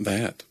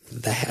that.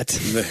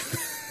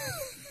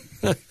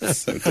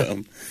 So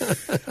dumb.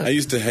 I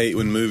used to hate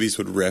when movies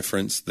would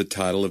reference the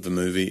title of the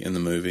movie in the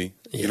movie.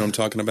 You know what I'm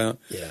talking about?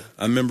 Yeah.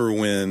 I remember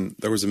when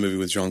there was a movie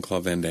with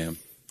Jean-Claude Van Damme.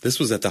 This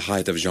was at the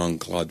height of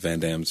Jean-Claude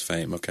Van Damme's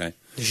fame, okay?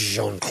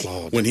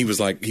 Jean-Claude. When he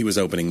was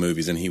opening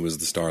movies and he was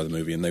the star of the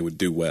movie and they would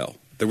do well.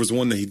 There was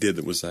one that he did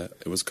that was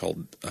it was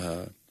called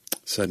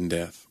Sudden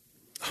Death.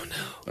 Oh,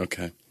 no.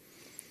 Okay.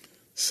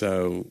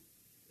 So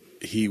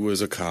he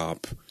was a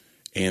cop,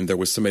 and there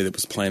was somebody that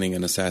was planning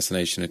an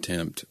assassination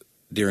attempt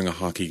during a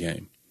hockey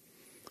game.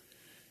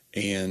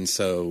 And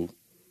so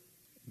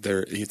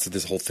it's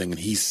this whole thing, and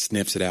he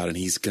sniffs it out, and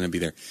he's going to be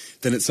there.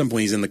 Then at some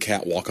point, he's in the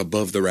catwalk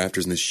above the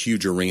rafters in this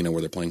huge arena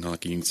where they're playing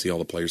hockey. You can see all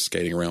the players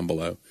skating around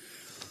below.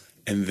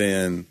 And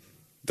then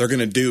they're going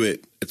to do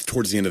it. It's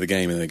towards the end of the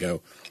game, and they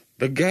go,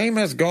 "The game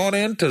has gone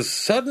into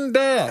sudden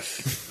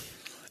death."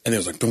 And it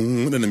was like,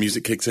 boom, and then the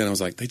music kicks in. I was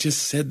like, they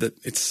just said that.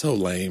 It's so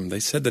lame. They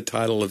said the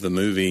title of the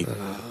movie.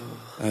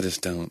 I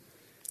just don't.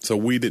 So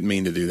we didn't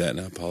mean to do that,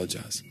 and I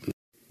apologize.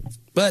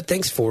 But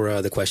thanks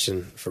for the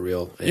question, for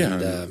real.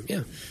 And,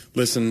 yeah.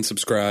 Listen,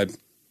 subscribe,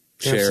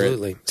 share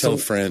Absolutely. it, tell a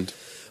friend.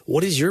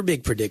 What is your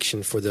big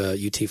prediction for the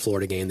UT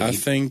Florida game? I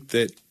think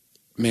that,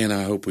 man,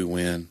 I hope we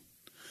win.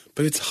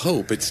 But it's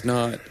hope. It's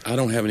not. I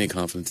don't have any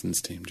confidence in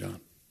this team, John.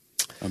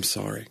 I'm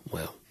sorry.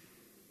 Well.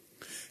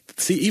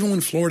 See, even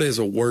when Florida is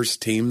a worse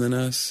team than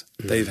us,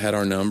 they've had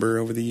our number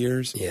over the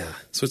years. Yeah.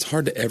 So it's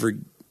hard to ever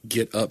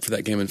get up for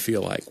that game and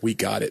feel like we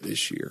got it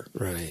this year.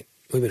 Right.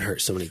 We've been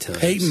hurt so many times.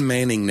 Peyton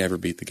Manning never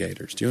beat the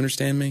Gators. Do you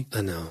understand me?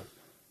 I know.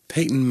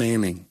 Peyton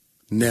Manning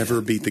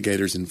never beat the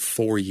Gators in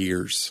 4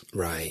 years.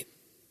 Right.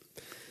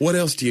 What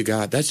else do you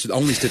got? That's the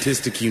only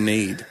statistic you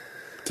need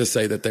to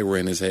say that they were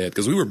in his head,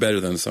 because we were better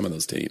than some of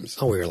those teams.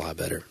 Oh, we were a lot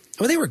better.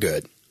 I mean, they were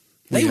good.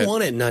 They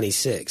won in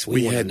 96.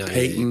 We won had in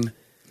Peyton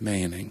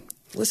Manning.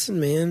 Listen,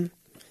 man.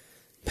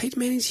 Peyton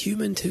Manning's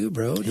human too,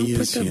 bro. Don't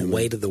put the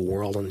weight of the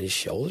world on his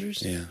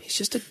shoulders. Yeah. He's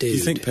just a dude. Do you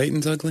think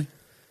Peyton's ugly?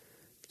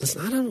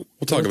 Listen, I don't.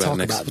 We'll talk about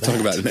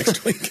it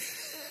next week.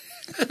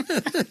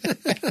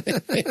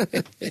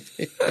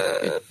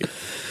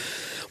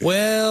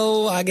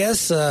 Well, I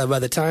guess by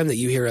the time that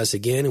you hear us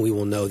again, we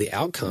will know the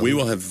outcome. We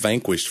will have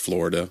vanquished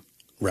Florida.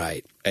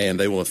 Right. And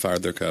they will have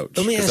fired their coach.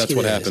 Let me ask that's you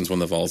what this. happens when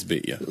the Vols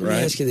beat you, Let right?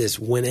 me ask you this.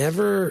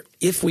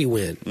 If we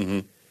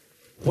win,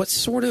 what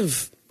sort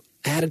of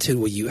attitude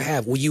will you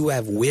have? Will you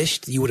have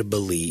wished you would have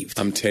believed?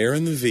 I'm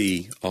tearing the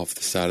V off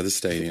the side of the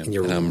stadium,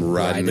 and I'm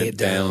riding it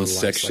down like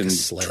section a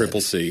sled.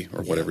 Triple C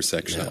or whatever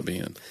section I'll be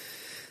in.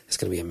 It's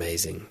going to be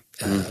amazing.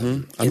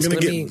 I'm going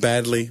to get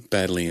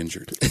badly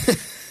injured.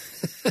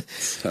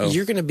 So,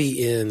 you're going to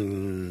be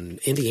in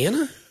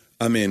Indiana?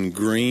 I'm in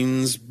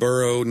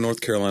Greensboro,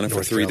 North Carolina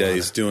for 3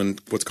 days doing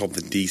what's called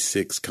the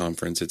D6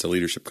 conference. It's a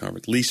leadership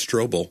conference. Lee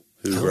Strobel,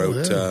 who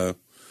wrote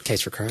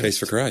Case for Christ. Case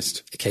for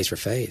Christ. Case for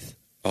Faith.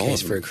 All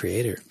Case of for them. a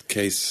Creator.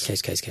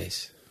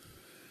 Case.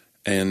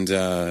 And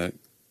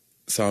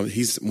so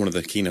he's one of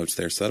the keynotes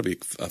there, so that'll be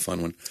a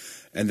fun one.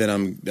 And then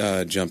I'm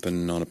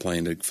jumping on a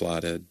plane to fly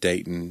to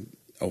Dayton,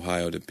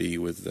 Ohio to be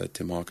with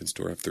Tim Hawkins'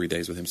 tour. I have 3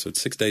 days with him, so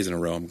it's 6 days in a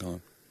row I'm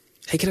gone.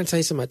 Hey, can I tell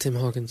you something about Tim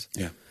Hawkins?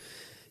 Yeah.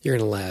 You're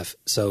going to laugh.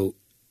 So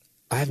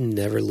I've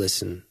never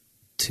listened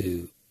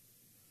to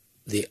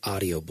the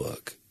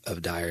audiobook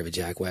of Diary of a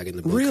Jackwagon.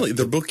 The book Really?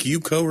 The book you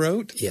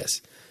co-wrote?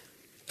 Yes.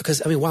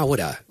 Because, I mean, why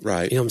would I?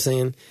 Right. You know what I'm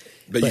saying?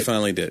 But you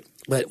finally did.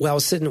 But I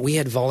was we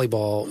had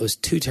volleyball. It was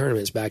 2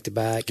 tournaments back to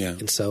back. Yeah.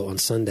 And so on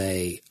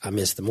Sunday, I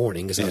missed the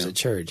morning because I was at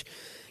church.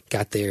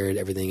 Got there and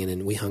everything, and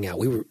then we hung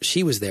out.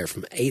 She was there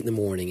from 8 in the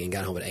morning and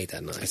got home at 8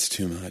 that night. That's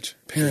too much.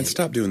 Parents,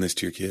 stop doing this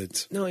to your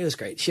kids. No, it was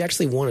great. She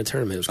actually won a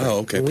tournament. It was great.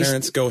 Oh, okay.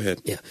 Parents, go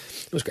ahead. Yeah,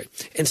 it was great.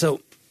 And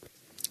so,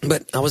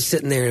 but I was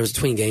sitting there, and it was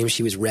between games.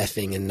 She was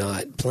reffing and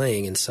not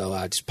playing, and so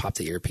I just popped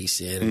the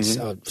earpiece in, and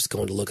so I was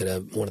going to look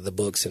at one of the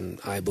books in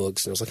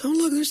iBooks, and I was like, oh,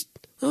 look,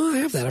 I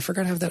have that. I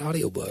forgot I have that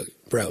audiobook.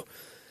 Bro,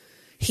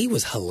 he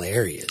was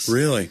hilarious.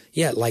 Really?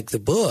 Yeah, like the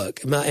book.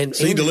 So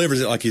he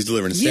delivers it like he's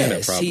delivering a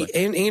stand-up, probably.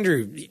 And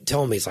Andrew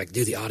told me, it's like,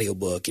 dude, the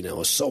audiobook,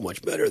 is so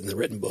much better than the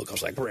written book. I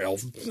was like, well,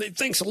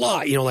 thanks a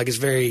lot. Like it's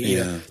very,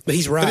 but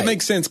he's right. But it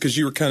makes sense because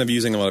you were kind of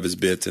using a lot of his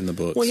bits in the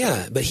book. Well,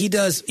 yeah, but he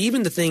does,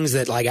 even the things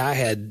that like I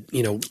had,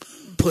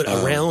 put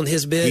around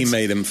his bits. He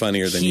made him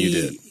funnier than you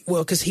did.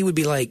 Well, because he would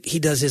be like, he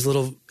does his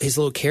little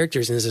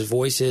characters and his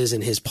voices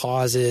and his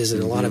pauses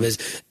and a lot of his,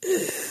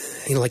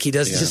 like he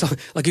does just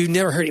like you've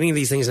never heard any of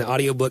these things in an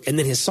audiobook, and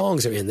then his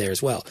songs are in there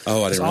as well.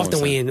 Oh, I didn't realize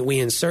often we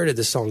inserted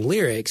the song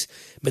lyrics,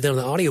 but then on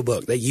the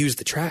audiobook they use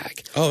the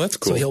track. Oh, that's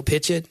cool. So he'll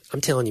pitch it.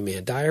 I'm telling you,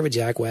 man, Diary of a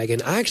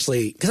Jackwagon. I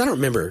actually, because I don't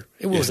remember.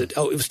 It was it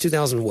was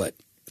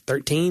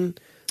 2013,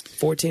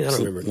 14. I don't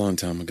remember. A long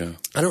time ago.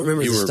 I don't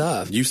remember the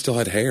stuff. You still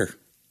had hair.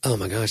 Oh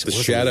my gosh! The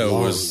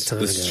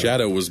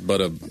shadow was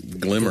but a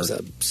glimmer. It was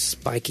a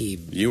spiky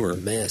You were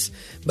mess,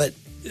 but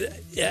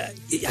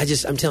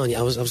I'm telling you,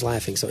 I was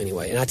laughing. So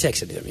anyway, and I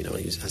texted him.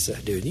 I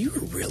said, "Dude, you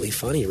were really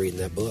funny reading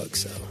that book."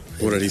 So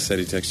what did he say?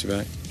 He texted you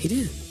back? He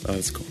did. Oh,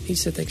 that's cool. He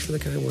said, "Thanks for the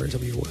kind words.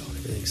 Hope you're well." And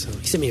everything. So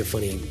he sent me a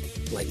funny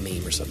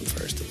meme or something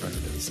first.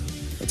 So.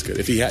 That's good.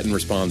 If he hadn't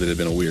responded, it'd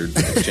been a weird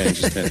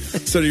exchange.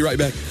 So did he write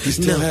back? He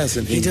still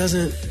hasn't. He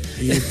doesn't.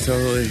 He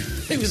totally.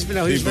 He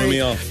blew me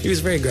off. He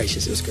was very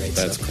gracious. It was great.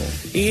 That's cool.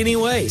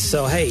 Anyway,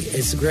 so hey,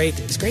 it's great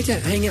to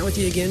hang out with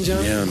you again,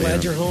 John. Yeah,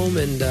 Glad you're home,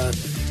 and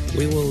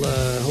we will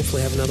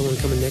hopefully have another one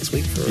coming next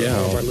week for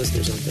all of our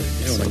listeners out there.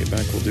 Yeah, when I get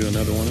back, we'll do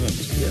another one of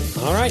those.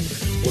 Yeah. All right.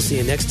 We'll see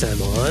you next time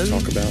on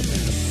Talk About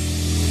That.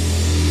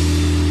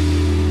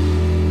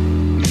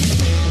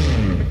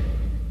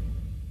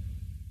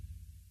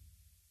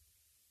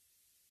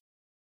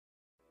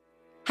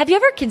 Have you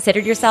ever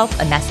considered yourself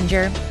a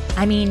messenger?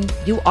 I mean,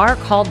 you are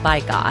called by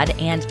God,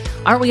 and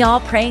aren't we all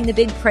praying the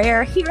big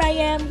prayer, "Here I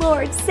am,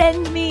 Lord,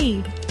 send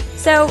me"?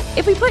 So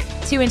if we put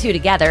 2 and 2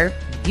 together,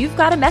 you've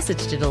got a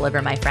message to deliver,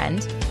 my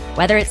friend.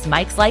 Whether it's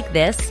mics like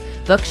this,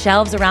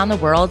 bookshelves around the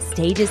world,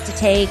 stages to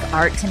take,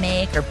 art to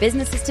make, or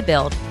businesses to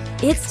build,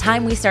 it's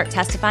time we start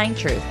testifying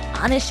truth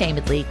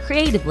unashamedly,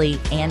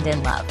 creatively, and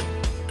in love.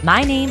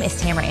 My name is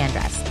Tamara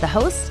Andress, the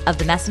host of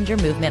the Messenger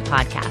Movement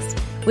podcast,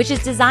 which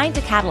is designed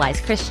to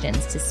catalyze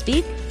Christians to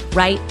speak,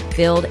 write,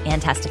 build,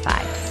 and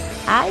testify.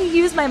 I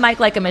use my mic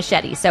like a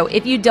machete, so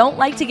if you don't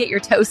like to get your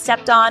toes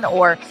stepped on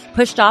or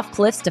pushed off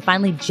cliffs to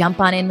finally jump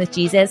on in with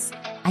Jesus,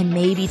 I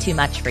may be too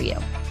much for you.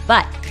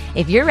 But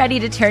if you're ready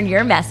to turn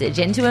your message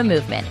into a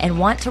movement and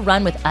want to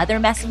run with other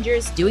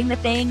messengers doing the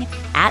thing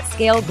at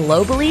scale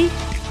globally,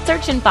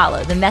 search and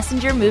follow the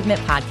Messenger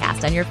Movement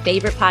podcast on your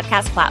favorite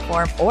podcast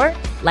platform or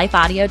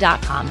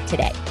lifeaudio.com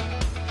today.